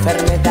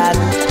enfermedad.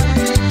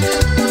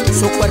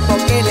 Su cuerpo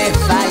que le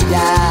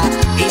falla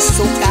y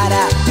su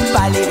cara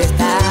pálida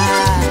está.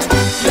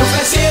 Le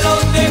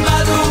ofrecieron de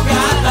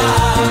madrugada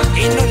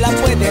y no la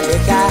puede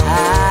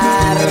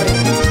dejar.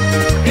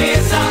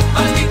 Esa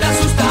maldita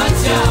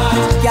sustancia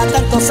Que a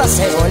tantos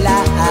hace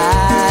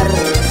volar.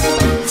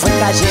 Fue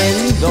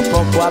cayendo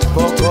poco a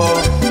poco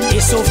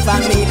y su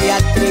familia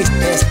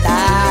triste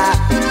está,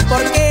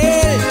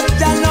 porque él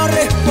ya no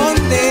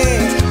responde,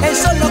 él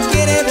solo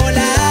quiere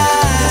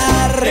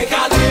volar.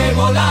 Deja de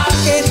volar,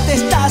 Que te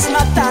estás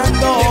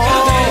matando, deja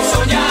de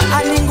soñar,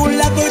 a ningún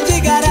lado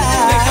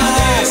llegarás. deja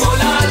de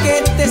volar, Que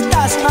te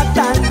estás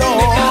matando,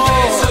 deja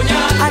de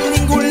soñar, a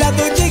ningún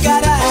lado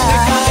llegarás.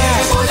 deja de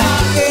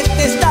volar. Que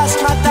te estás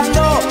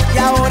matando y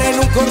ahora en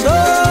un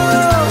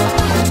cordón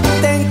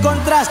te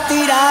encontrás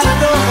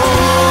tirando.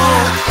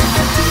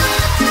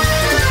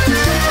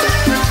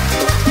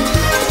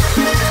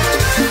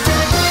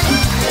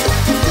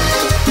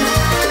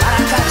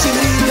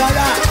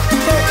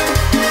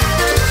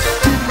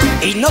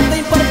 Y no te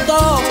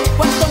importó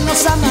cuánto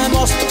nos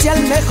amamos, si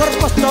al mejor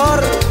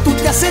postor tú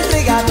te has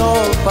entregado,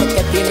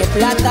 porque tiene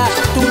plata,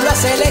 tú lo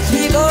has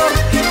elegido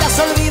y te has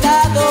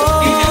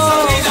olvidado,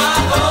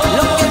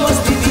 lo que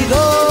hemos vivido.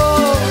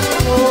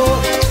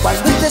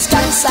 Cuando estés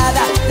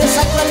cansada de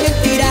esa cruel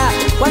mentira,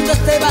 cuando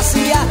esté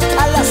vacía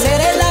al hacer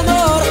el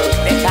amor,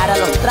 dejará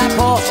los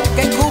trapos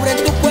que cubren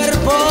tu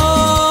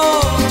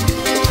cuerpo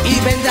y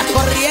vendrás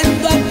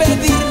corriendo a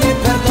pedirme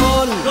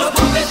perdón. Los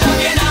hombres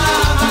también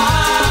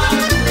aman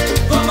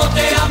como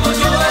te amo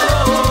yo.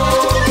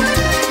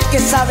 Que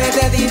sabe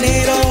de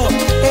dinero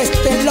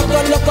este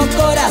loco, loco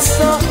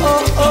corazón.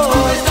 Los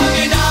hombres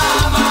también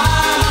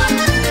aman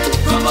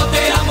como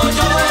te amo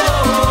yo.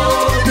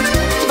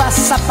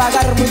 Vas a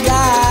pagar muy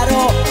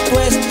caro tu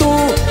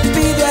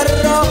estúpido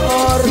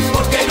error.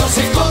 Porque no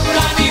se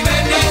compra ni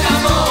vende el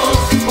amor,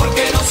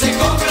 porque no se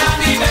compra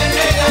ni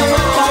vende el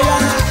amor.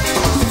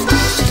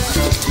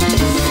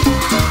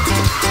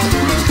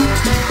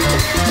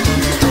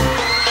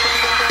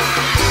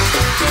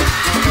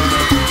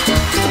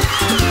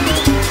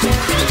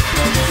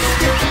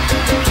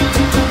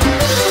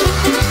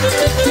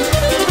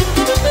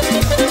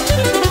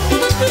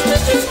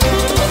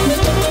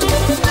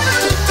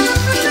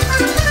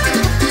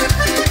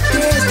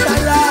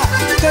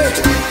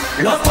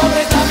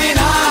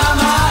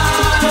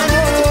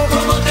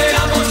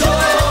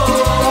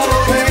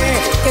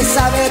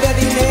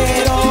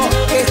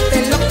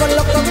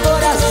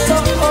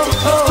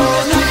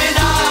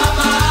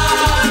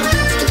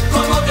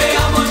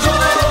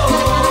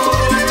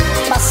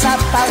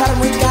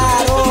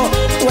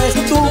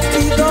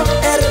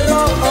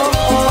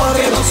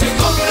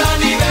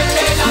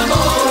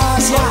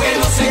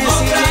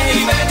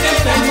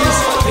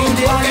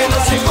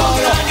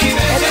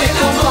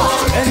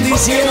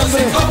 porque no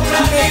se compra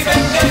ni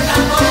vende el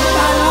amor.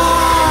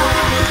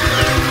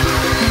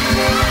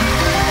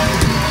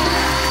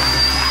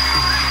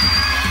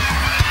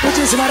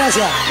 Muchísimas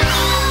gracias.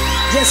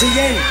 Jesse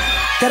Jane,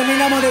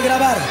 terminamos de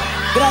grabar.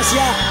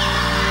 Gracias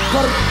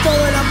por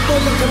todo el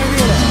apoyo que me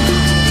dieron.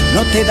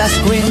 No te das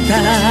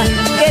cuenta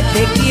que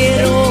te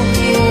quiero.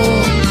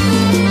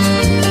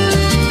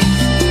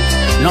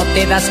 No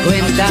te das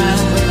cuenta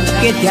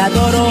que te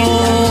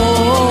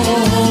adoro.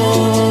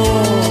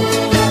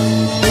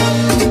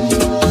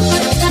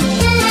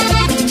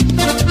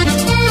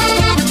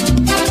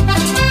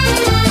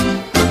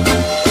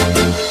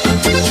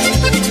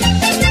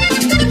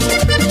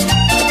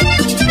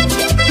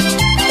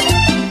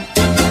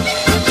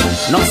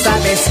 No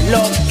sabes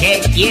lo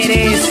que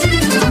quieres,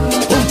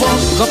 un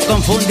poco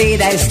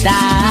confundida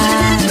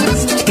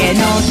estás, que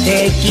no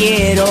te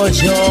quiero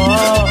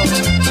yo.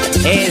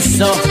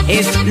 Eso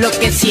es lo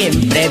que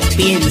siempre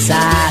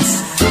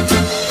piensas.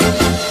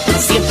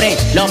 Siempre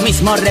los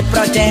mismos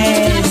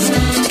reproches,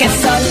 que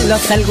solo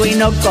salgo y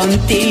no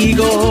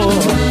contigo.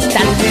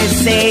 Tal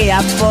vez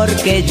sea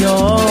porque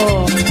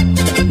yo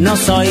no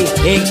soy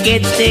el que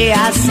te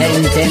hace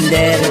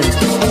entender.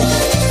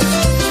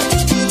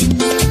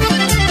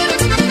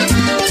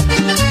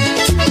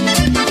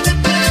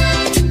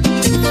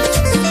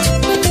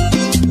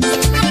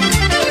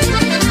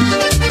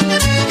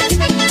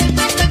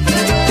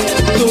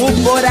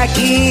 Por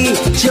aquí,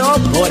 yo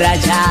por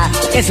allá,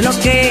 es lo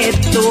que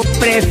tú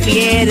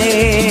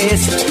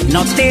prefieres.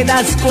 No te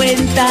das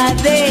cuenta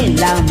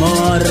del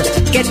amor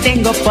que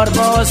tengo por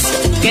vos,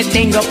 que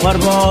tengo por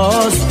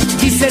vos.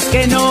 Dices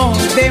que no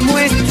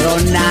demuestro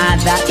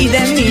nada y de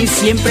mí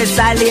siempre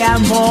sale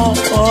amor.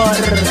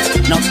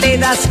 No te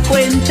das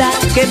cuenta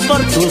que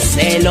por tus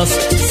celos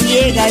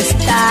ciega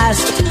estás,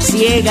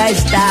 ciega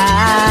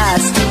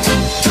estás.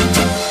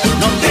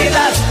 No te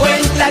das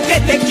cuenta que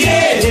te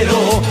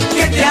quiero,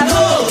 que te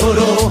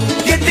adoro,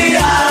 que te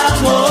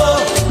amo.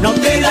 No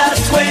te das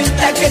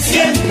cuenta que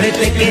siempre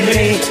te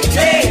querré,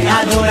 te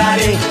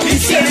adoraré y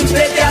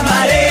siempre te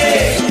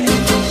amaré.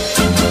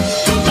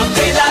 No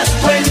te das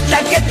cuenta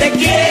que te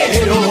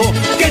quiero,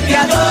 que te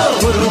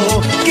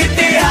adoro, que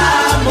te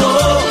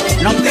amo.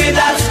 No te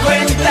das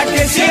cuenta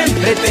que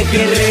siempre te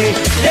querré,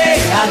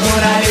 te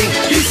adoraré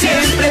y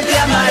siempre te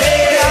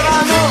amaré.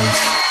 ¡Vamos!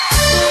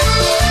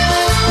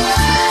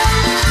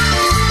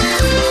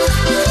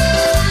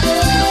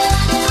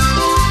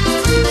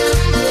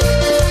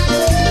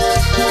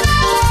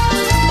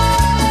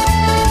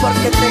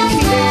 Porque te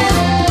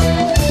quiero,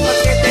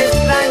 porque te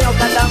extraño,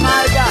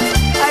 Catamarca.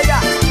 Allá,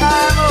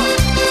 vamos.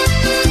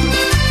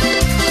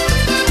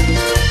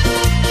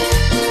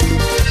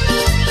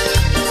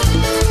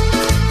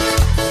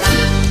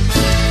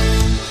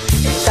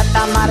 En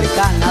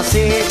Catamarca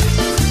nací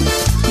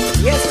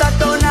y esta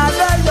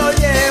tonada yo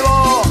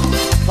llevo.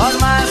 Por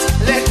más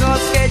lejos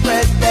que yo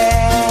esté,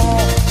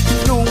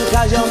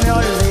 nunca yo me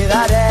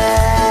olvidaré.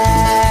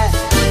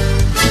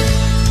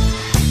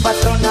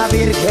 Patrona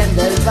Virgen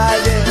del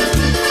Valle,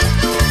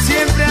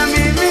 siempre a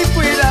mí me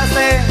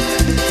cuidaste,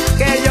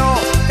 que yo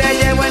te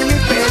llevo en mi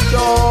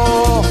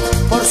pecho,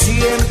 por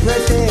siempre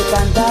te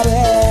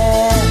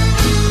cantaré.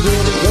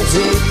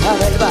 Virgencita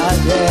del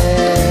Valle,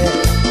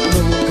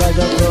 nunca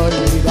yo te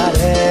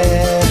olvidaré.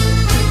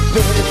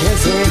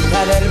 Virgencita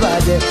del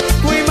Valle,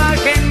 tu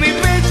imagen en mi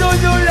pecho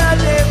yo la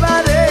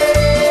llevaré.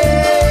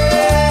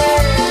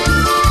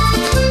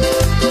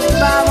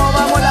 Vamos,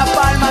 vamos, La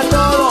Palma,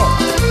 todo.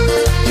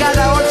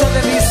 Cada 8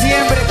 de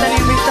diciembre están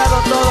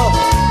invitados todos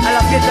a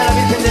la fiesta de la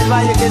Virgen del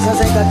Valle que se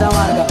hace en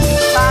Catamarca.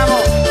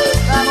 Vamos,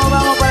 vamos,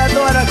 vamos para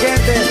toda la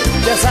gente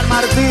de San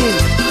Martín,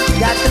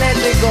 de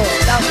Atlético,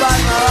 La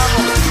Palma,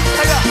 vamos.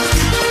 Venga,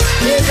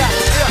 venga,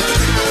 venga.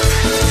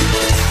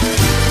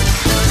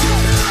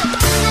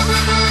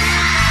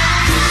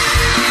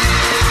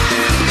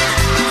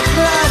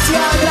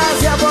 Gracias,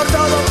 gracias por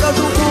todo,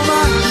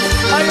 Tucumán.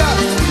 Venga.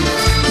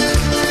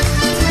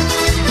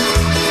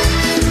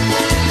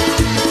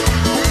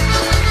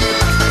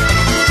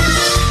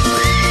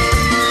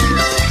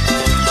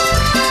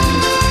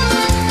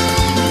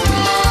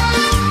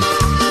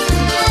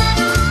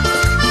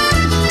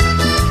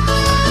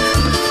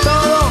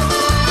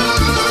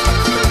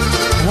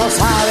 No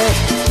sabes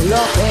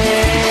lo que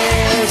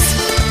es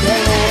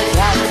tener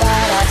que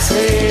andar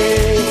así,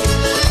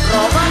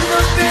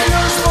 robándote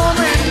los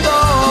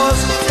momentos,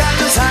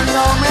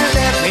 cansándome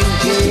de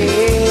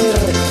fingir,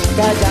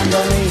 callando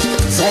mis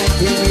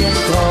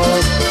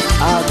sentimientos,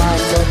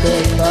 amándote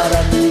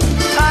para mí.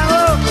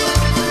 ¡Vamos!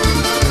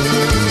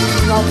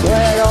 No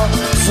puedo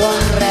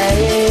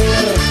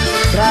sonreír,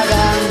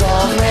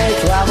 tragándome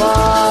tu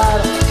amor.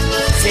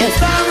 Si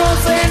estamos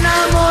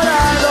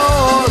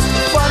enamorados,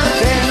 ¿por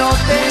qué no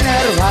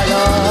tener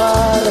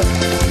valor?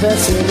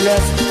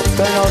 Decirles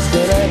que nos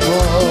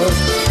queremos,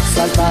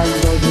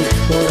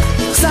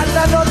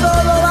 saltando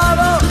todo,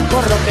 vamos.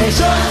 Por lo que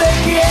yo te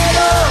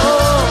quiero,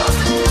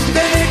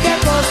 tengo que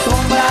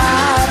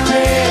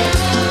acostumbrarme.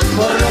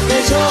 Por lo que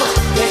yo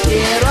te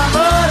quiero,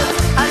 amor,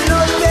 a no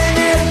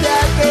tenerte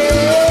aquí.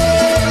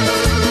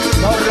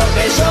 Por lo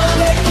que yo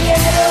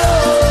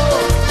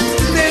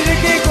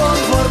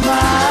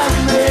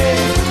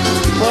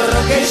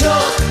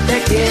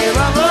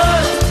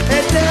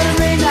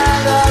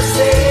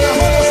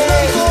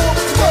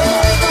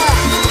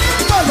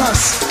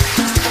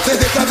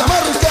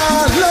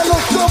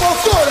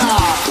Cora.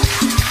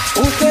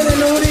 Ustedes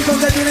lo único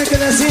que tienen que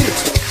decir,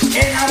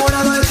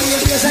 enamorado de ti,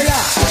 empieza ya.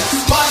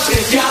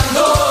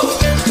 Cuarteteando,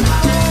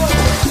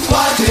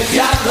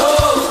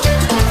 cuarteteando.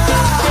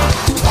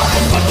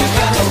 Vamos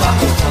cuarteteando,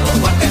 vamos todos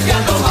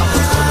cuarteteando,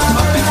 vamos todos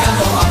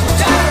cuarteteando, vamos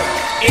ya.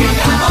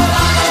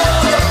 Enamorado,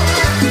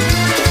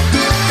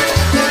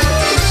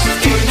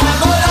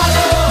 enamorado.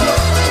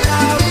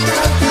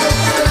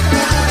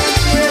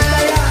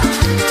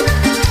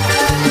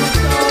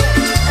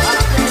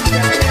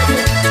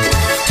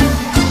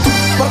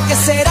 ¿Por qué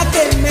será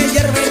que me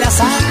hierve la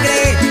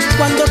sangre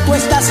cuando tú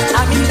estás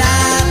a mi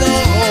lado?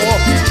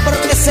 ¿Por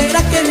qué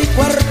será que mi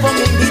cuerpo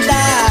me invita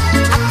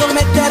a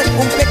cometer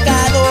un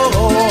pecado?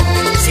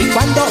 Si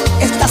cuando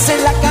estás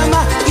en la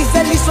cama y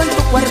deslizo en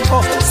tu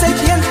cuerpo,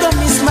 siento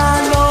mis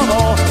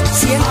manos,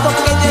 siento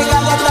que he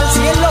llegado hasta el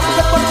cielo,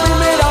 que por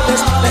primera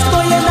vez me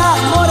estoy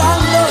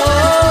enamorando.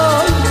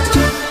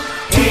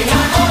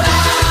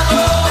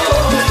 Enamorado,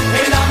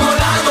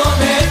 enamorado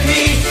de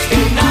ti,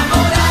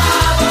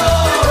 enamorado,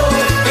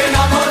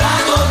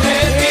 enamorado de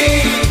ti,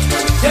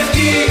 de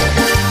ti,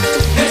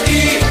 de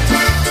ti,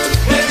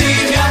 de ti,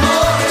 mi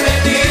amor, de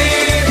ti,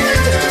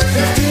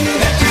 de ti,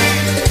 de ti,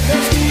 de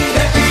ti,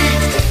 de ti,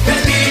 de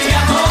ti, mi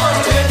amor,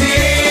 de ti.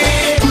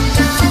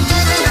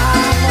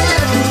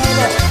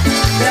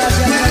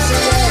 Gracias,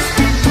 gracias.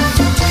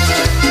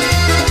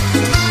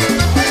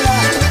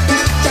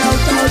 Chao,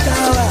 chao,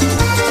 chao.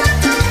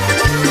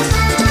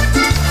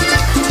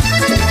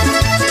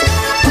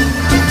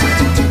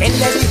 Él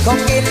le dijo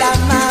que la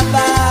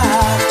amaba,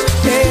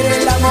 que era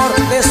el amor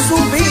de su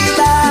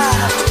vida.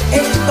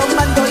 Él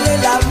tomándole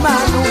la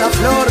mano una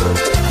flor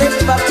de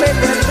papel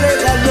le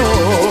regaló.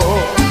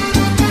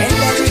 Él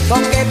le dijo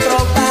que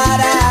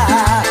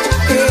probara,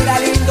 que era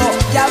lindo,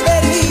 ya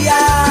vería.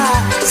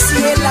 Si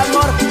el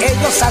amor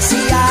ellos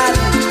hacían,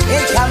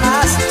 él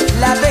jamás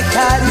la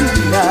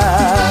dejaría.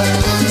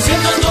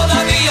 Siendo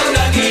todavía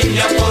una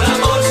niña, por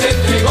amor se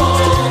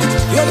entregó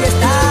Y hoy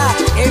está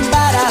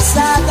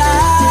embarazada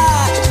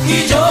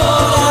y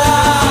llora,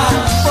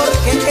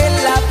 porque él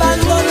la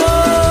abandonó.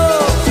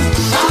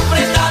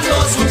 apretando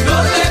su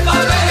flor de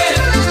papel,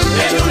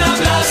 en una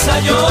plaza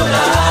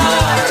llora.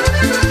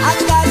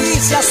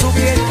 Acaricia su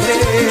vientre,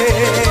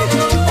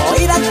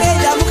 oír a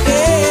aquella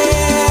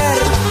mujer.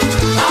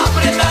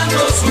 Apretando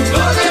su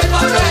flor de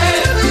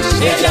papel,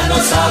 ella no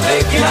sabe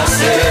qué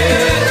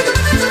hacer.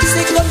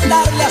 Sin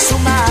contarle a su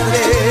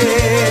madre,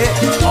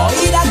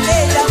 oír a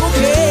aquella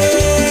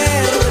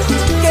mujer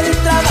que el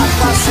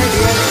trabajo hace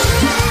bien.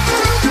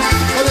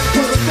 Con el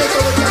cuarteto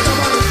de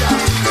Catamarca.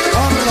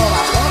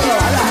 Córdoba,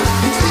 Córdoba,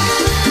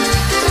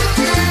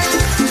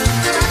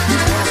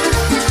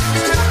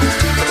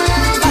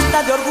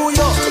 basta de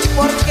orgullo,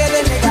 ¿por qué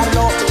de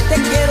negarlo? Te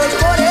quiero y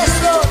por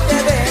eso te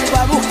vengo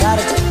a buscar.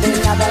 De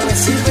nada me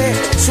sirve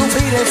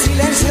sufrir el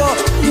silencio,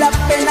 la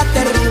pena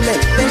terrible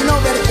de no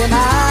verte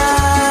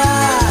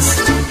más.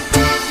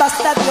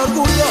 Basta de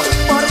orgullo,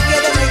 ¿por qué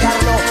de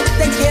negarlo?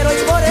 Te quiero y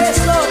por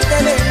eso te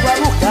vengo a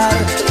buscar.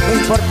 No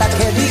importa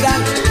que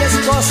digan que es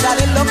cosa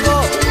de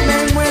loco,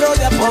 me muero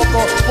de a poco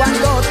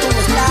cuando tú no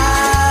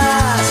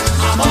estás.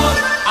 Amor,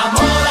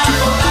 amor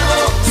adorado,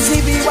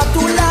 Si vivo a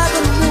tu lado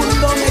en un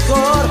mundo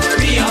mejor,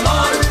 mi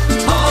amor,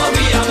 oh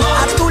mi a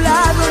amor. tu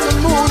lado en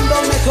un mundo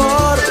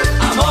mejor.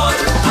 Amor,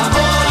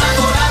 amor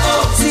adorado,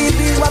 Si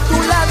vivo a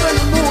tu lado en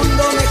un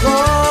mundo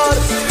mejor.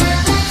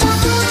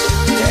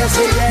 Que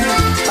sigue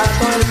para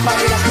todo el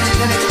país, la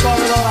gente de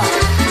Córdoba.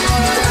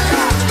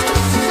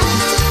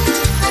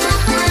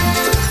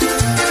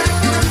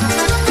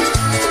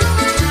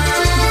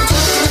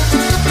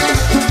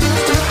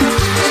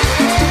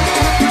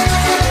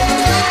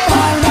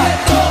 Palma,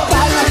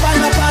 palma,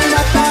 palma,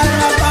 palma,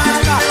 palma,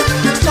 palma.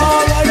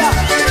 Todo ya.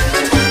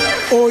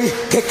 Uy,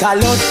 qué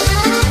calor,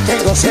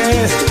 tengo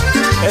sed,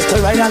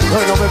 estoy bailando,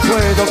 no me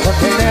puedo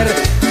contener.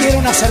 Quiero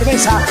una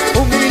cerveza,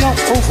 un vino,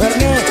 un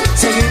fernet.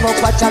 Seguimos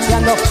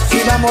pachateando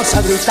y vamos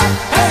a gritar.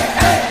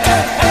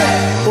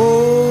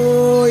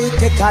 Uy,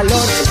 qué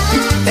calor,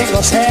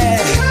 tengo sed,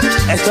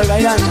 estoy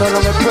bailando, no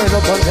me puedo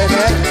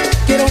contener.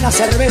 Quiero una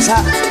cerveza,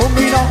 un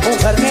vino, un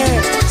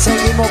fernet.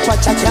 Seguimos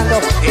pachateando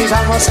y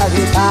vamos a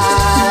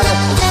gritar.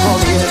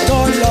 Moviendo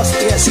los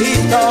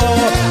piecitos,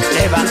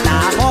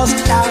 levantamos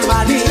las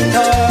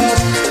manitos,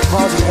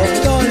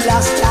 moviendo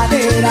las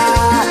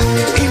caderas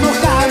y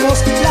mojamos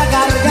la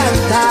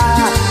garganta.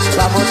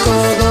 Vamos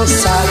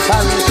todos a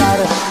cantar.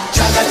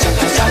 chaga,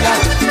 chaga, chaga,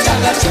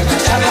 chaga, chaga,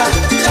 chaga,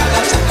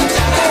 chaga, chaga,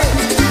 chaga.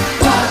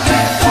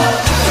 Cuarteto,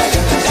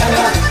 chaga,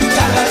 chaga,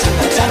 chaga,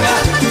 chaga, chaga,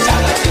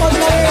 chaga,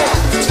 Otra vez.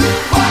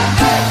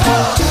 cuarteto.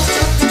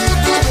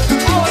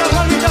 Ahora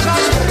Juanita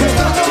Cáceres,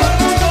 para todo el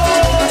mundo.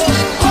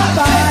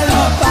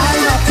 Palma,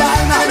 palma,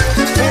 palma.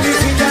 Feliz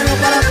fin de año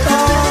para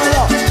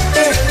todos.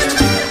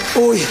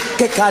 Uy,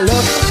 qué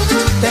calor,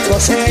 tengo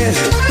sed,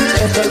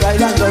 estoy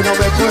bailando y no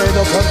me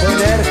puedo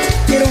contener.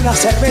 Quiero una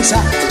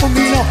cerveza, un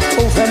vino,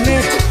 un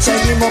fernet.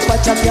 Seguimos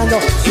pachateando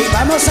y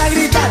vamos a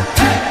gritar.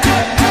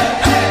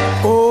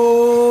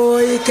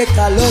 Uy, qué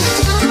calor,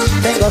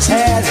 tengo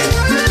sed,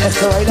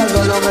 estoy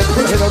bailando, no me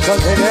puedo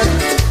contener.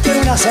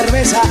 Quiero una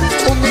cerveza,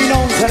 un vino,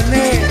 un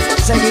fernet,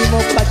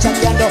 seguimos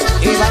pachateando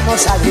y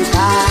vamos a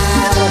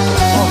gritar.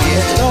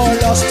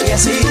 Moviendo los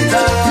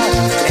piecitos,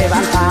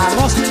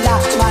 levantamos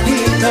las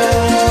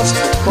manitos,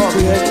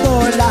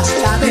 moviendo las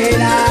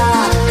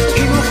caderas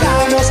y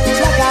mojamos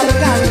la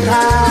garganta.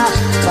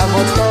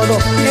 Vamos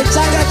todos, el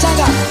changa,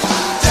 changa.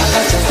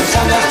 Changa, changa,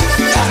 changa,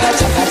 changa,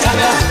 changa,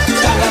 changa,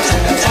 changa,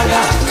 changa,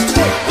 changa.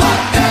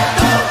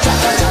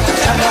 Changa, changa,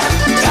 changa,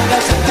 changa,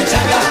 changa,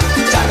 changa,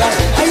 changa.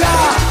 Ahí va.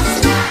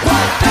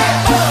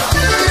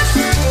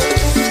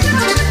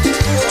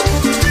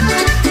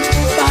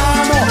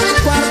 Vamos,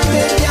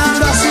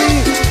 cuarteteando así.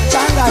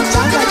 Changa,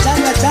 changa,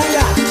 changa,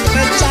 changa.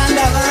 Que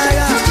changa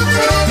vaya.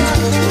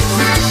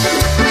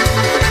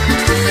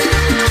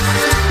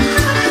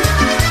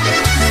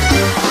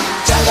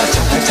 Changa,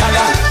 changa,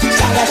 changa,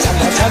 changa,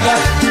 changa, changa,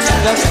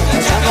 changa, changa,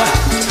 changa.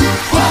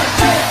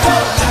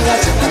 Changa,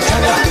 changa,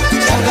 changa,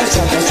 changa,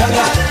 changa,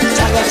 changa,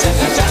 changa,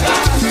 changa, changa.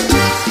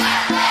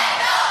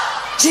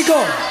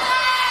 Chicos,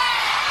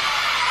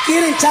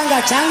 ¿quieren changa,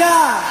 changa?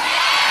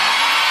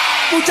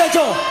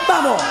 Muchachos,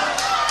 vamos.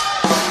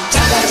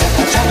 Changa,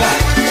 changa, changa.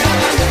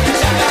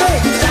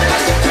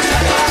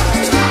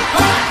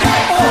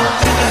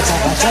 Changa,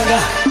 changa, changa.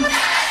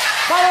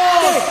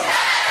 ¡Vamos!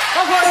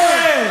 ¡Vamos!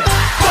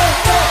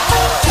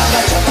 Changa,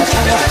 changa,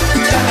 changa,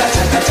 changa,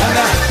 changa,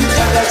 changa,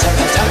 changa,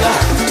 changa,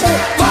 changa.